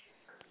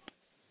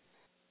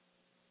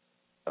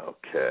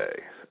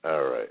 Okay,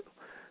 all right.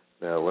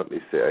 Now, let me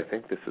see. I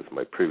think this is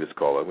my previous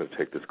call. I'm going to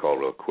take this call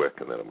real quick,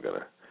 and then I'm going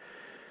to...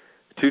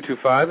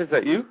 225, is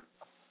that you?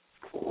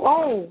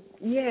 Oh,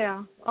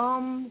 yeah.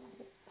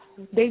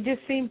 They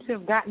just seem to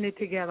have gotten it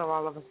together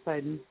all of a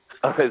sudden.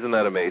 Oh, isn't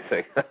that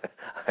amazing?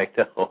 I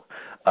know.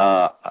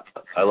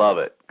 I love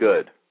it.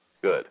 Good.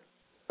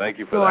 Thank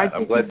you for that.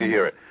 I'm glad to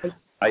hear it.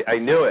 I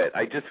knew it.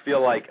 I just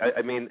feel like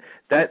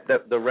that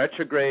the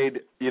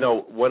retrograde.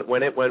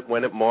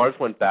 When Mars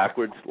went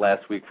backwards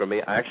last week for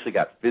me, I actually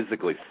got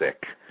physically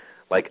sick.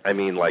 Like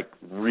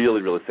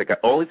really, really sick.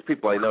 All these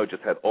people I know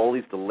just had all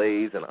these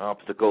delays and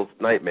obstacles,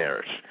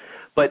 nightmarish.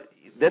 But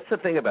that's the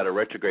thing about a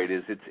retrograde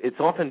is it's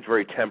often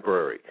very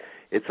temporary.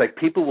 It's like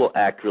people will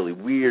act really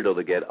weird or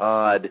they get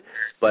odd,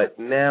 but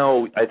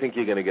now I think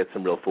you're going to get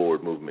some real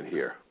forward movement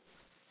here.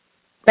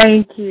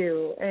 Thank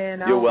you,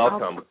 and you're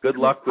welcome. Good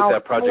luck with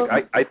that project.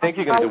 I think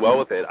you're going to do well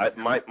with it.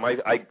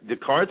 The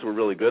cards were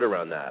really good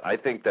around that. I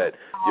think that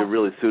you're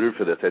really suited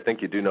for this. I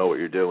think you do know what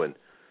you're doing.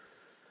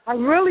 I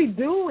really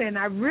do, and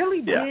I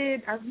really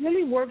did. I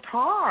really worked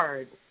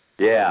hard.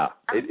 Yeah,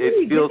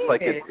 it feels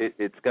like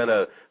it's going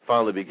to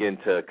finally begin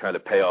to kind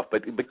of pay off.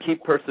 But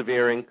keep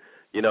persevering.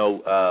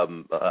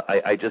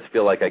 I just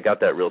feel like I got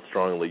that real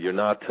strongly. You're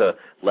not to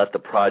let the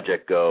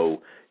project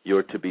go.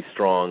 You're to be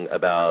strong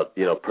about,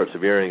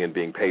 persevering and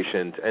being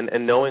patient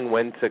and knowing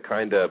when to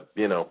kind of,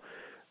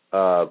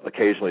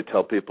 occasionally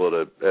tell people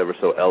to ever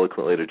so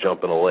eloquently to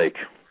jump in a lake.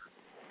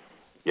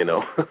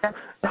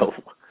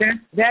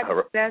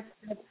 That's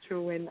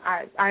true. And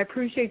I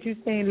appreciate you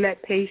saying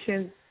let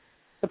patience.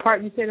 The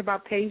part you said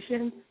about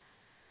patience.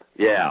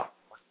 Yeah.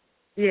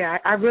 Yeah,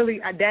 that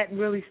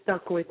really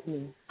stuck with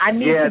me. I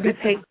need to be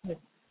patient.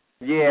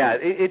 Yeah,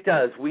 it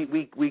does. We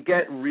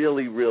get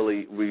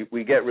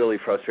we get really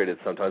frustrated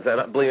sometimes.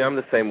 And believe me, I'm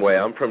the same way.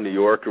 I'm from New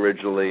York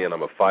originally, and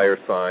I'm a fire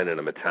sign,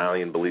 and I'm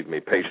Italian. Believe me,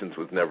 patience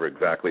was never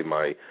exactly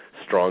my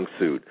strong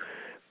suit.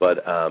 But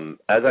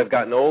as I've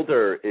gotten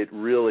older, it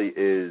really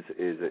is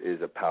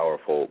a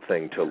powerful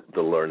thing to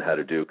learn how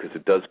to do because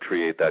it does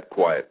create that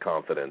quiet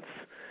confidence.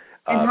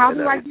 And how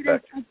do I get in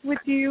touch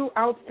with you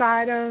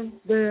outside of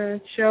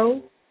the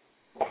show?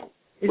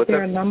 Is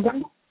there a number?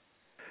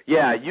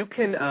 Yeah, you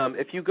can.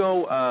 If you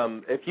go,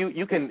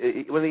 you can.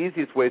 One of the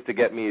easiest ways to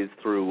get me is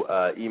through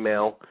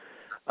email,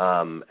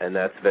 and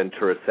that's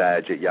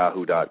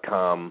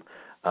venturasag@yahoo.com.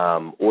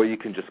 Or you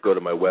can just go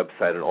to my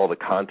website, and all the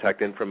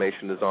contact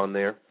information is on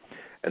there.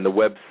 and the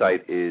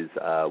website is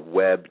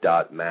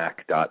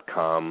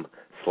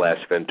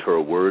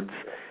web.mac.com/VenturaWords.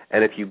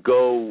 And if you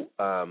go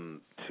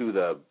to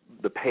the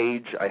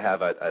page I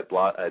have at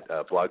Blog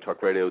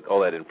Talk Radio, all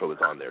that info is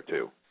on there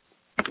too.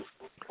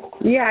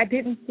 Yeah, I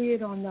didn't see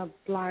it on the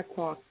Blog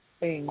Talk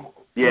thing.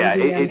 Yeah,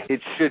 it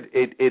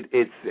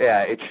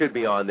should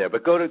be on there.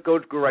 But go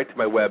right to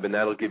my web, and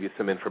that'll give you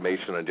some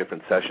information on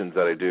different sessions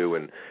that I do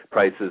and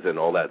prices and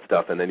all that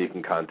stuff. And then you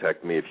can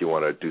contact me if you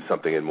want to do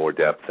something in more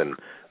depth, and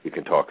we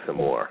can talk some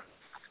more.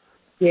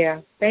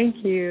 Yeah,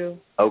 thank you.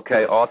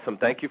 Okay, awesome.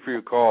 Thank you for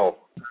your call.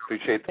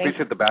 Appreciate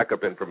the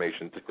backup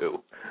information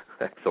too.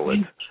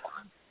 Excellent.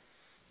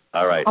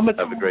 All right.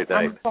 Have a great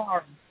night. I'm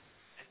sorry.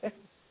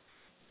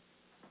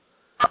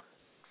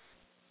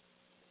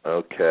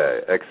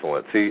 Okay,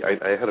 excellent. See,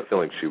 I had a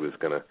feeling she was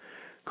going to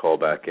call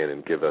back in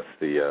and give us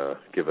the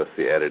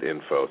added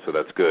info, so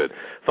that's good.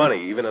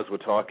 Funny, even as we're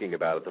talking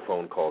about it, the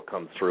phone call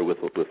comes through with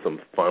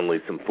some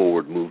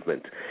forward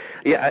movement.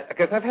 Yeah,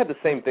 because I've had the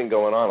same thing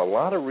going on. A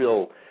lot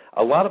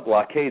of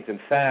blockades. In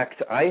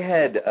fact, I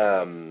had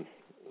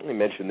let me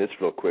mention this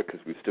real quick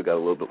because we've still got a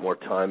little bit more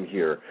time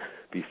here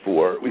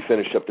before we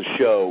finish up the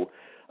show.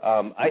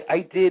 I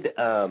actually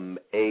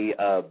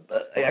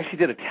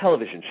did a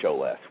television show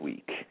last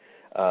week.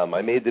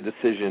 I made the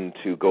decision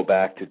to go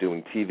back to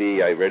doing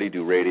TV. I already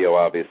do radio,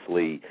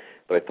 obviously,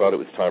 but I thought it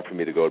was time for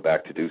me to go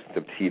back to do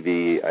some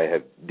TV.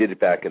 I did it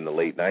back in the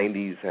late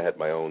 90s. I had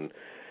my own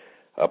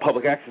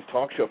public access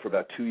talk show for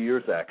about 2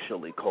 years,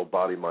 actually, called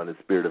Body, Mind, and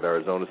Spirit of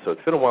Arizona. So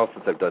it's been a while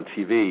since I've done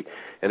TV,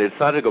 and I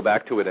decided to go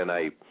back to it, and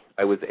I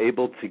was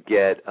able to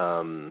get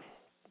on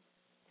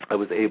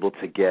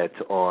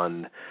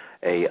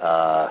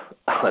a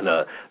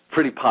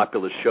pretty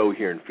popular show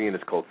here in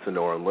Phoenix called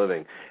Sonoran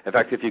Living. In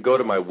fact, if you go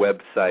to my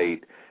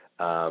website,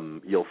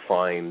 you'll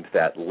find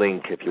that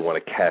link if you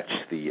want to catch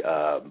the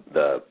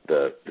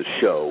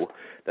show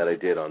that I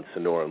did on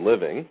Sonoran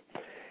Living.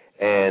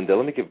 And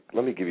let me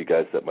give you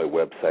guys my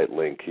website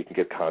link. You can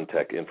get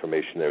contact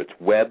information there. It's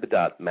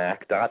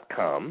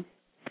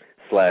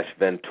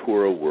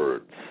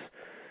web.mac.com/VenturaWords,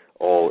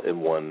 all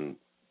in one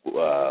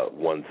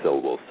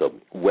syllable. So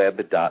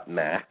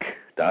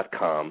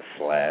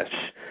web.mac.com/VenturaWords.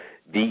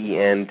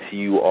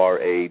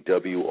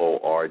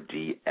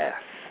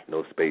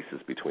 No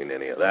spaces between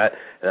any of that,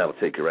 and that'll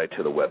take you right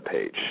to the web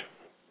page.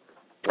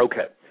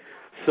 Okay,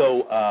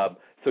 so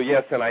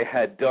yes, and I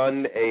had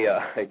done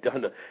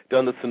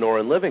the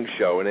Sonoran Living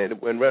show, and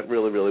it went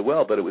really, really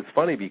well. But it was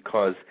funny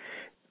because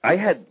I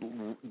had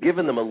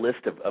given them a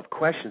list of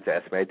questions to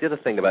ask me. I did a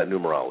thing about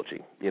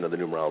numerology, the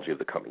numerology of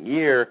the coming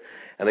year,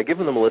 and I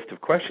given them a list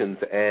of questions,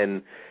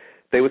 and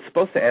they were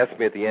supposed to ask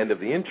me at the end of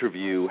the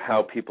interview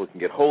how people can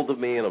get hold of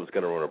me, and I was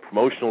going to run a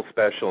promotional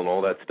special and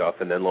all that stuff,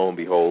 and then lo and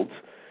behold,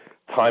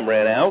 time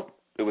ran out.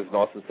 It was an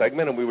awesome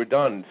segment, and we were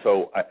done.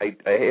 So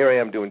here I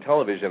am doing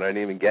television. I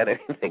didn't even get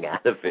anything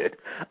out of it.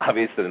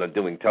 Obviously, I'm not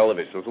doing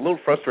television. So it was a little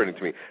frustrating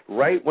to me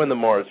right when the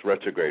Mars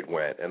retrograde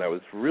went, and I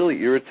was really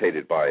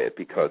irritated by it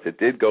because it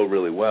did go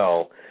really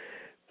well,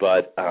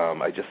 but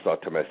I just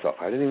thought to myself,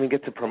 I didn't even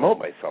get to promote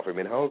myself. I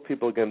mean, how are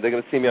people they're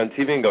going to see me on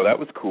TV and go, that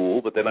was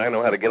cool, but then I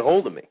know how to get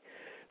hold of me.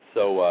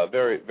 So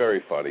very,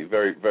 very funny,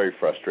 very, very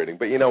frustrating.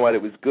 But you know what?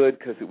 It was good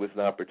because it was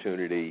an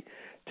opportunity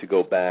to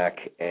go back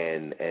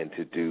and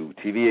to do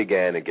TV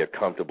again and get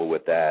comfortable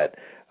with that.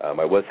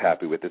 I was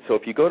happy with it. So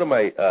if you go to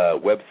my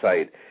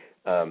website,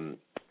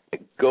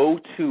 go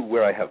to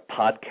where I have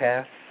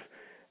podcasts,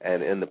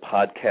 and in the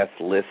podcast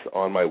list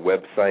on my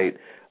website,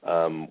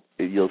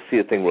 you'll see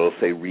a thing where it'll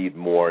say read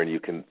more, and you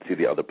can see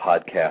the other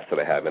podcasts that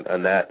I have.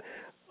 And that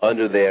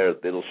under there,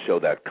 it'll show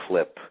that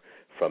clip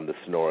from the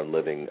Sonoran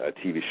Living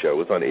TV show. It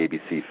was on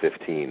ABC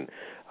 15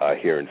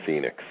 here in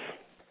Phoenix.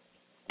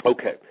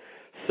 Okay.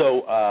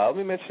 So let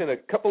me mention a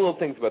couple of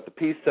things about the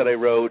piece that I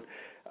wrote.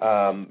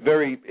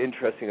 Very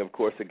interesting, of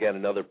course, again,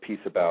 another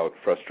piece about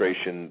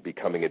frustration,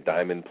 becoming a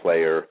diamond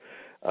player.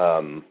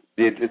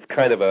 It's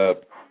kind of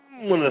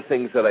one of the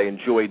things that I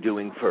enjoy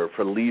doing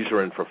for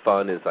leisure and for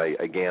fun is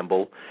I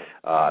gamble.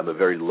 I'm a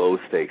very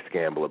low-stakes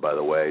gambler, by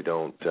the way. I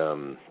don't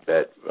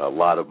bet a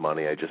lot of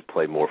money. I just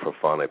play more for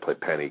fun. I play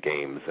penny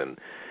games and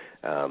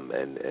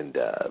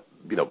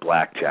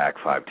blackjack,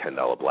 $5,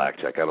 $10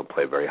 blackjack. I don't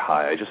play very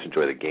high. I just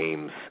enjoy the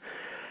games.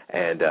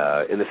 And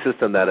in the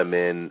system that I'm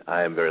in,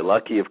 I am very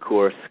lucky, of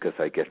course, because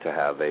I get to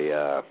have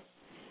I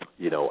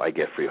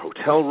get free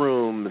hotel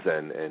rooms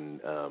and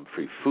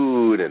free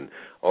food and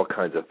all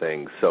kinds of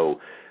things.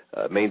 So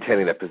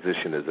maintaining that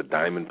position as a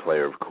diamond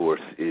player, of course,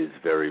 is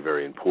very,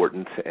 very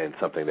important and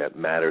something that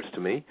matters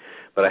to me.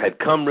 But I had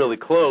come really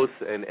close,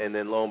 and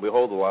then lo and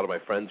behold, a lot of my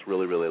friends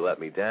really, really let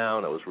me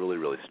down. I was really,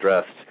 really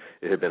stressed.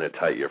 It had been a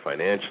tight year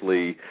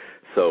financially.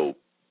 So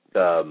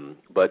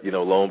but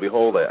lo and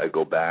behold, I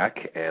go back,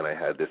 and I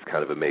had this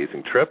kind of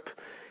amazing trip,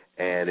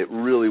 and it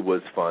really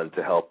was fun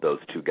to help those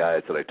two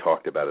guys that I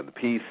talked about in the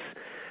piece.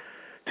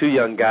 Two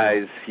young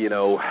guys,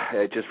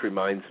 it just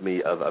reminds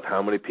me of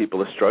how many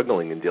people are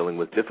struggling and dealing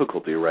with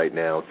difficulty right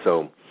now.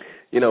 So,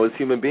 as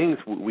human beings,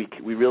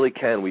 we really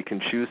can. We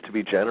can choose to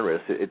be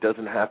generous. It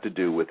doesn't have to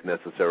do with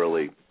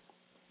necessarily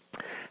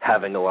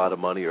having a lot of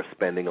money or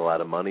spending a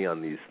lot of money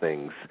on these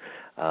things.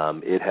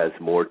 It has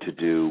more to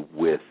do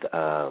with,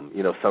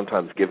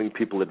 sometimes giving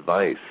people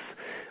advice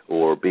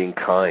or being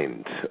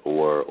kind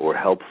or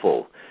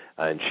helpful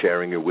and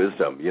sharing your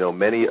wisdom.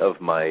 Many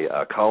of my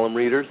column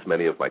readers,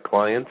 many of my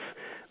clients,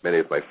 many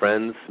of my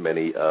friends,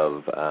 many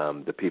of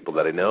the people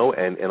that I know,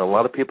 and a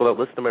lot of people that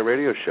listen to my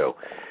radio show,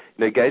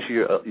 guys,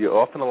 you're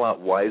often a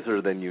lot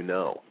wiser than you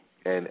know.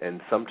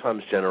 And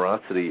sometimes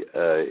generosity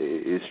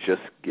is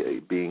just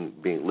being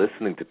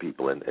listening to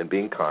people and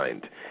being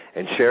kind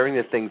and sharing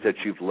the things that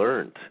you've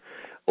learned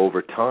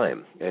over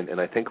time.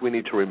 And I think we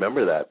need to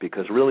remember that,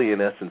 because really,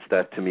 in essence,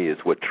 that to me is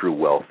what true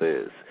wealth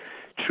is.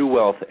 True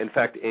wealth, in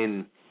fact,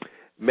 in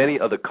many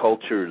other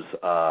cultures,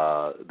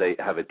 they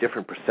have a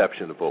different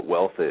perception of what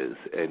wealth is.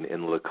 In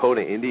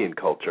Lakota Indian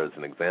culture, as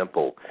an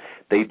example,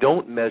 they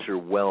don't measure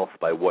wealth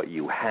by what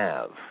you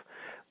have.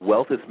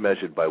 Wealth is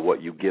measured by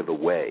what you give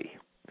away.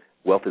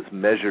 Wealth is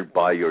measured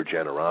by your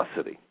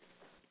generosity.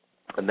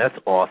 And that's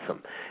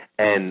awesome.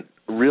 And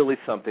really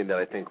something that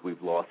I think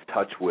we've lost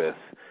touch with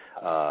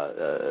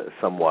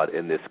somewhat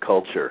in this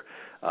culture.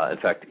 In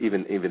fact,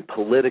 even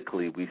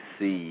politically, we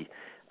see,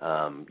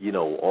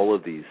 all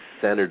of these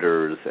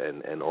senators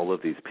and all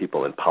of these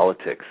people in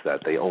politics that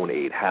they own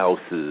 8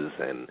 houses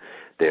and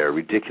they're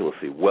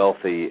ridiculously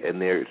wealthy,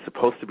 and they're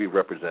supposed to be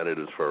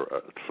representatives for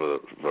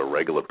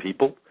regular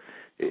people.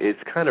 It's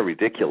kind of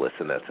ridiculous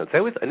in that sense.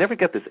 I never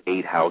get this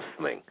 8-house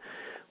thing,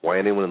 why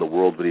anyone in the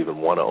world would even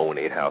want to own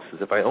 8 houses.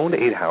 If I owned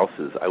 8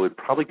 houses, I would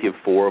probably give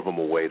 4 of them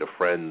away to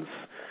friends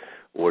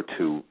or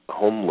to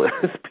homeless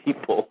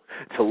people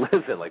to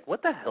live in. Like,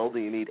 what the hell do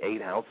you need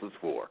 8 houses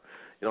for?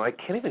 I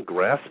can't even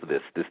grasp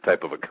this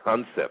type of a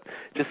concept.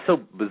 Just so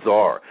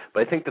bizarre.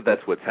 But I think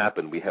that's what's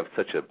happened. We have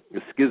such a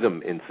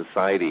schism in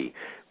society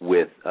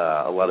with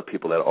a lot of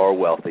people that are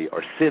wealthy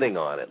are sitting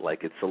on it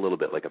like it's a little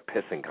bit like a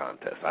pissing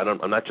contest.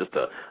 I'm not just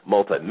a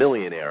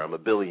multimillionaire. I'm a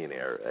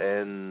billionaire.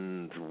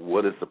 And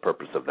what is the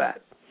purpose of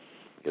that?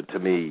 To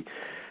me,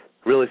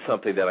 really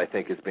something that I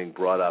think is being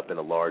brought up in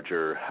a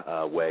larger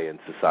way in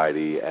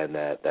society, and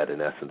that in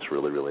essence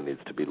really, really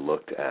needs to be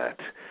looked at.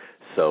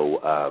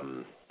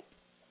 So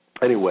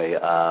anyway,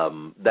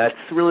 that's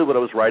really what I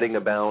was writing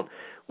about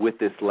with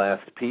this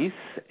last piece,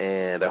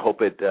 and I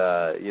hope it,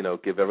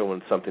 give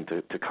everyone something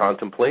to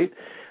contemplate.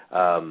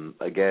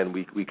 Again,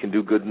 we can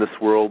do good in this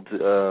world,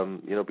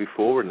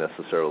 before we're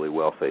necessarily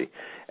wealthy.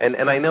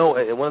 And I know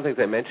one of the things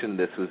I mentioned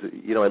this was,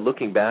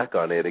 looking back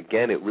on it,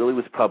 again, it really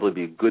was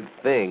probably a good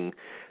thing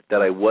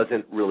that I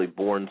wasn't really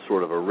born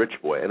sort of a rich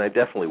boy, and I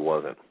definitely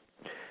wasn't.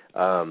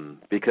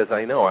 Because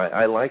I know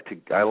I like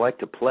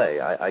to play.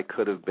 I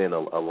could have been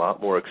a lot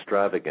more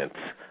extravagant,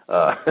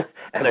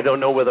 and I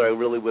don't know whether I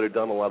really would have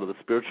done a lot of the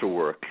spiritual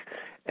work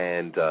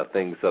and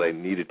things that I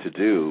needed to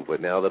do. But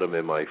now that I'm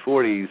in my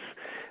 40s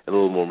and a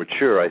little more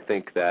mature, I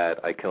think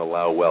that I can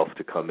allow wealth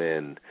to come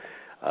in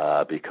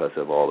because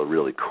of all the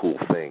really cool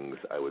things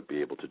I would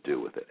be able to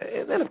do with it.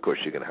 And then, of course,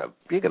 you're gonna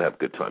have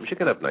good times. You're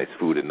gonna have nice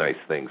food and nice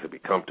things and be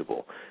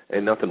comfortable,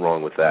 and nothing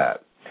wrong with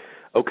that.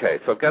 Okay,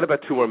 so I've got about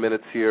 2 more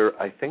minutes here.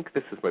 I think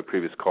this is my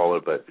previous caller,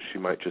 but she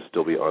might just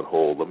still be on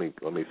hold. Let me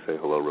say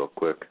hello real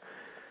quick.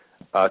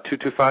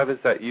 225, is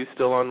that you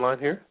still online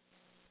here?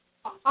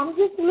 I'm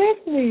just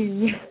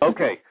listening.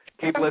 Okay,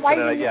 keep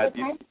listening.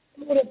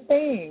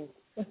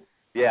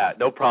 Yeah,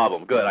 no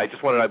problem. Good. I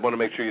want to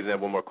make sure you didn't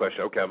have one more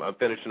question. Okay, I'm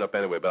finishing up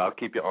anyway, but I'll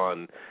keep you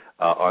on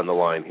the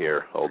line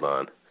here. Hold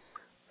on.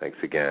 Thanks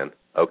again.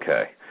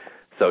 Okay.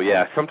 So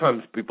yeah,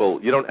 sometimes people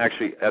you don't have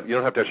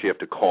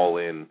to call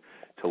in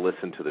to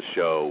listen to the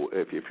show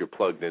if you're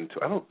plugged into.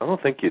 I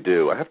don't think you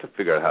do. I have to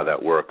figure out how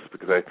that works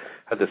because I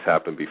had this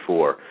happen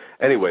before.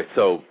 Anyway,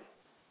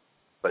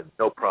 but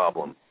no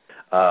problem.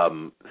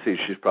 See,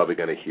 she's probably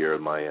going to hear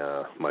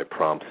my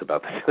prompts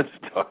about the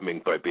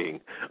timing by being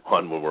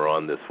on when we're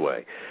on this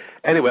way.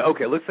 Anyway,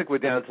 okay, looks like we're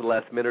down to the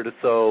last minute or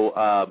so.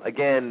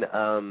 Again,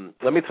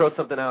 let me throw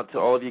something out to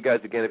all of you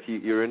guys. Again, if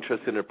you're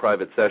interested in a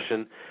private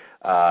session,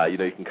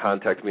 you can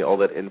contact me. All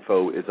that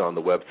info is on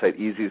the website.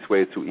 Easiest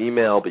way is through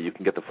email, but you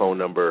can get the phone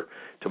number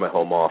to my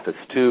home office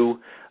too.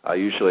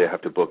 Usually I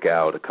have to book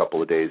out a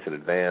couple of days in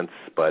advance,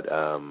 but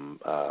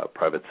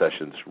private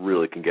sessions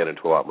really can get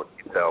into a lot more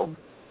detail,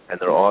 and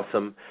they're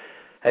awesome.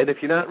 And if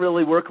you're not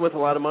really working with a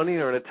lot of money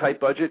or in a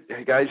tight budget,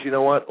 hey guys, you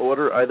know what?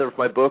 Order either of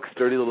my books,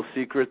 Dirty Little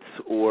Secrets,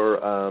 or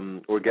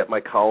get my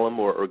column,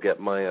 or get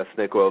my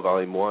Snake Oil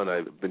Volume 1.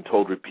 I've been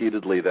told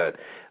repeatedly that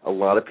a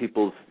lot of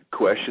people's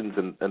questions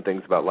and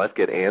things about life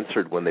get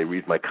answered when they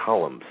read my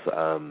columns.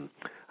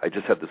 I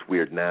just have this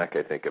weird knack,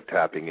 I think, of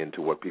tapping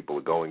into what people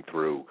are going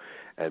through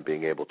and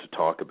being able to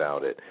talk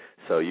about it.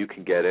 So you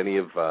can get any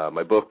of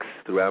my books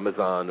through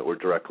Amazon or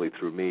directly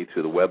through me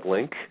through the web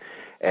link.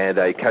 And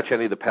I catch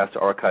any of the past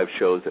archive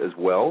shows as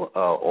well,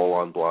 all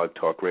on Blog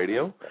Talk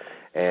Radio.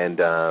 And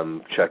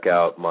check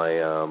out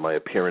my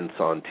appearance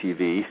on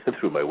TV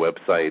through my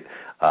website,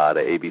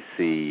 the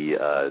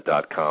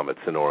abc.com at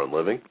Sonoran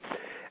Living.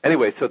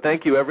 Anyway, so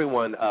thank you,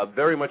 everyone.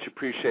 Very much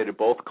appreciated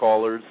both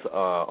callers.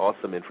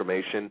 Awesome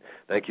information.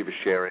 Thank you for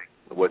sharing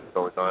what's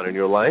going on in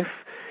your life.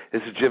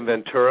 This is Jim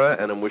Ventura,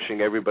 and I'm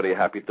wishing everybody a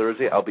happy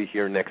Thursday. I'll be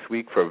here next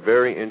week for a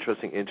very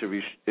interesting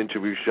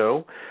interview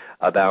show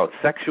about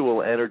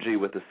sexual energy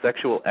with a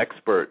sexual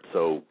expert.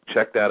 So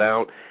check that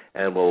out,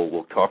 and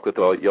we'll talk with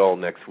y'all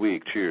next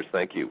week. Cheers.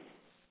 Thank you.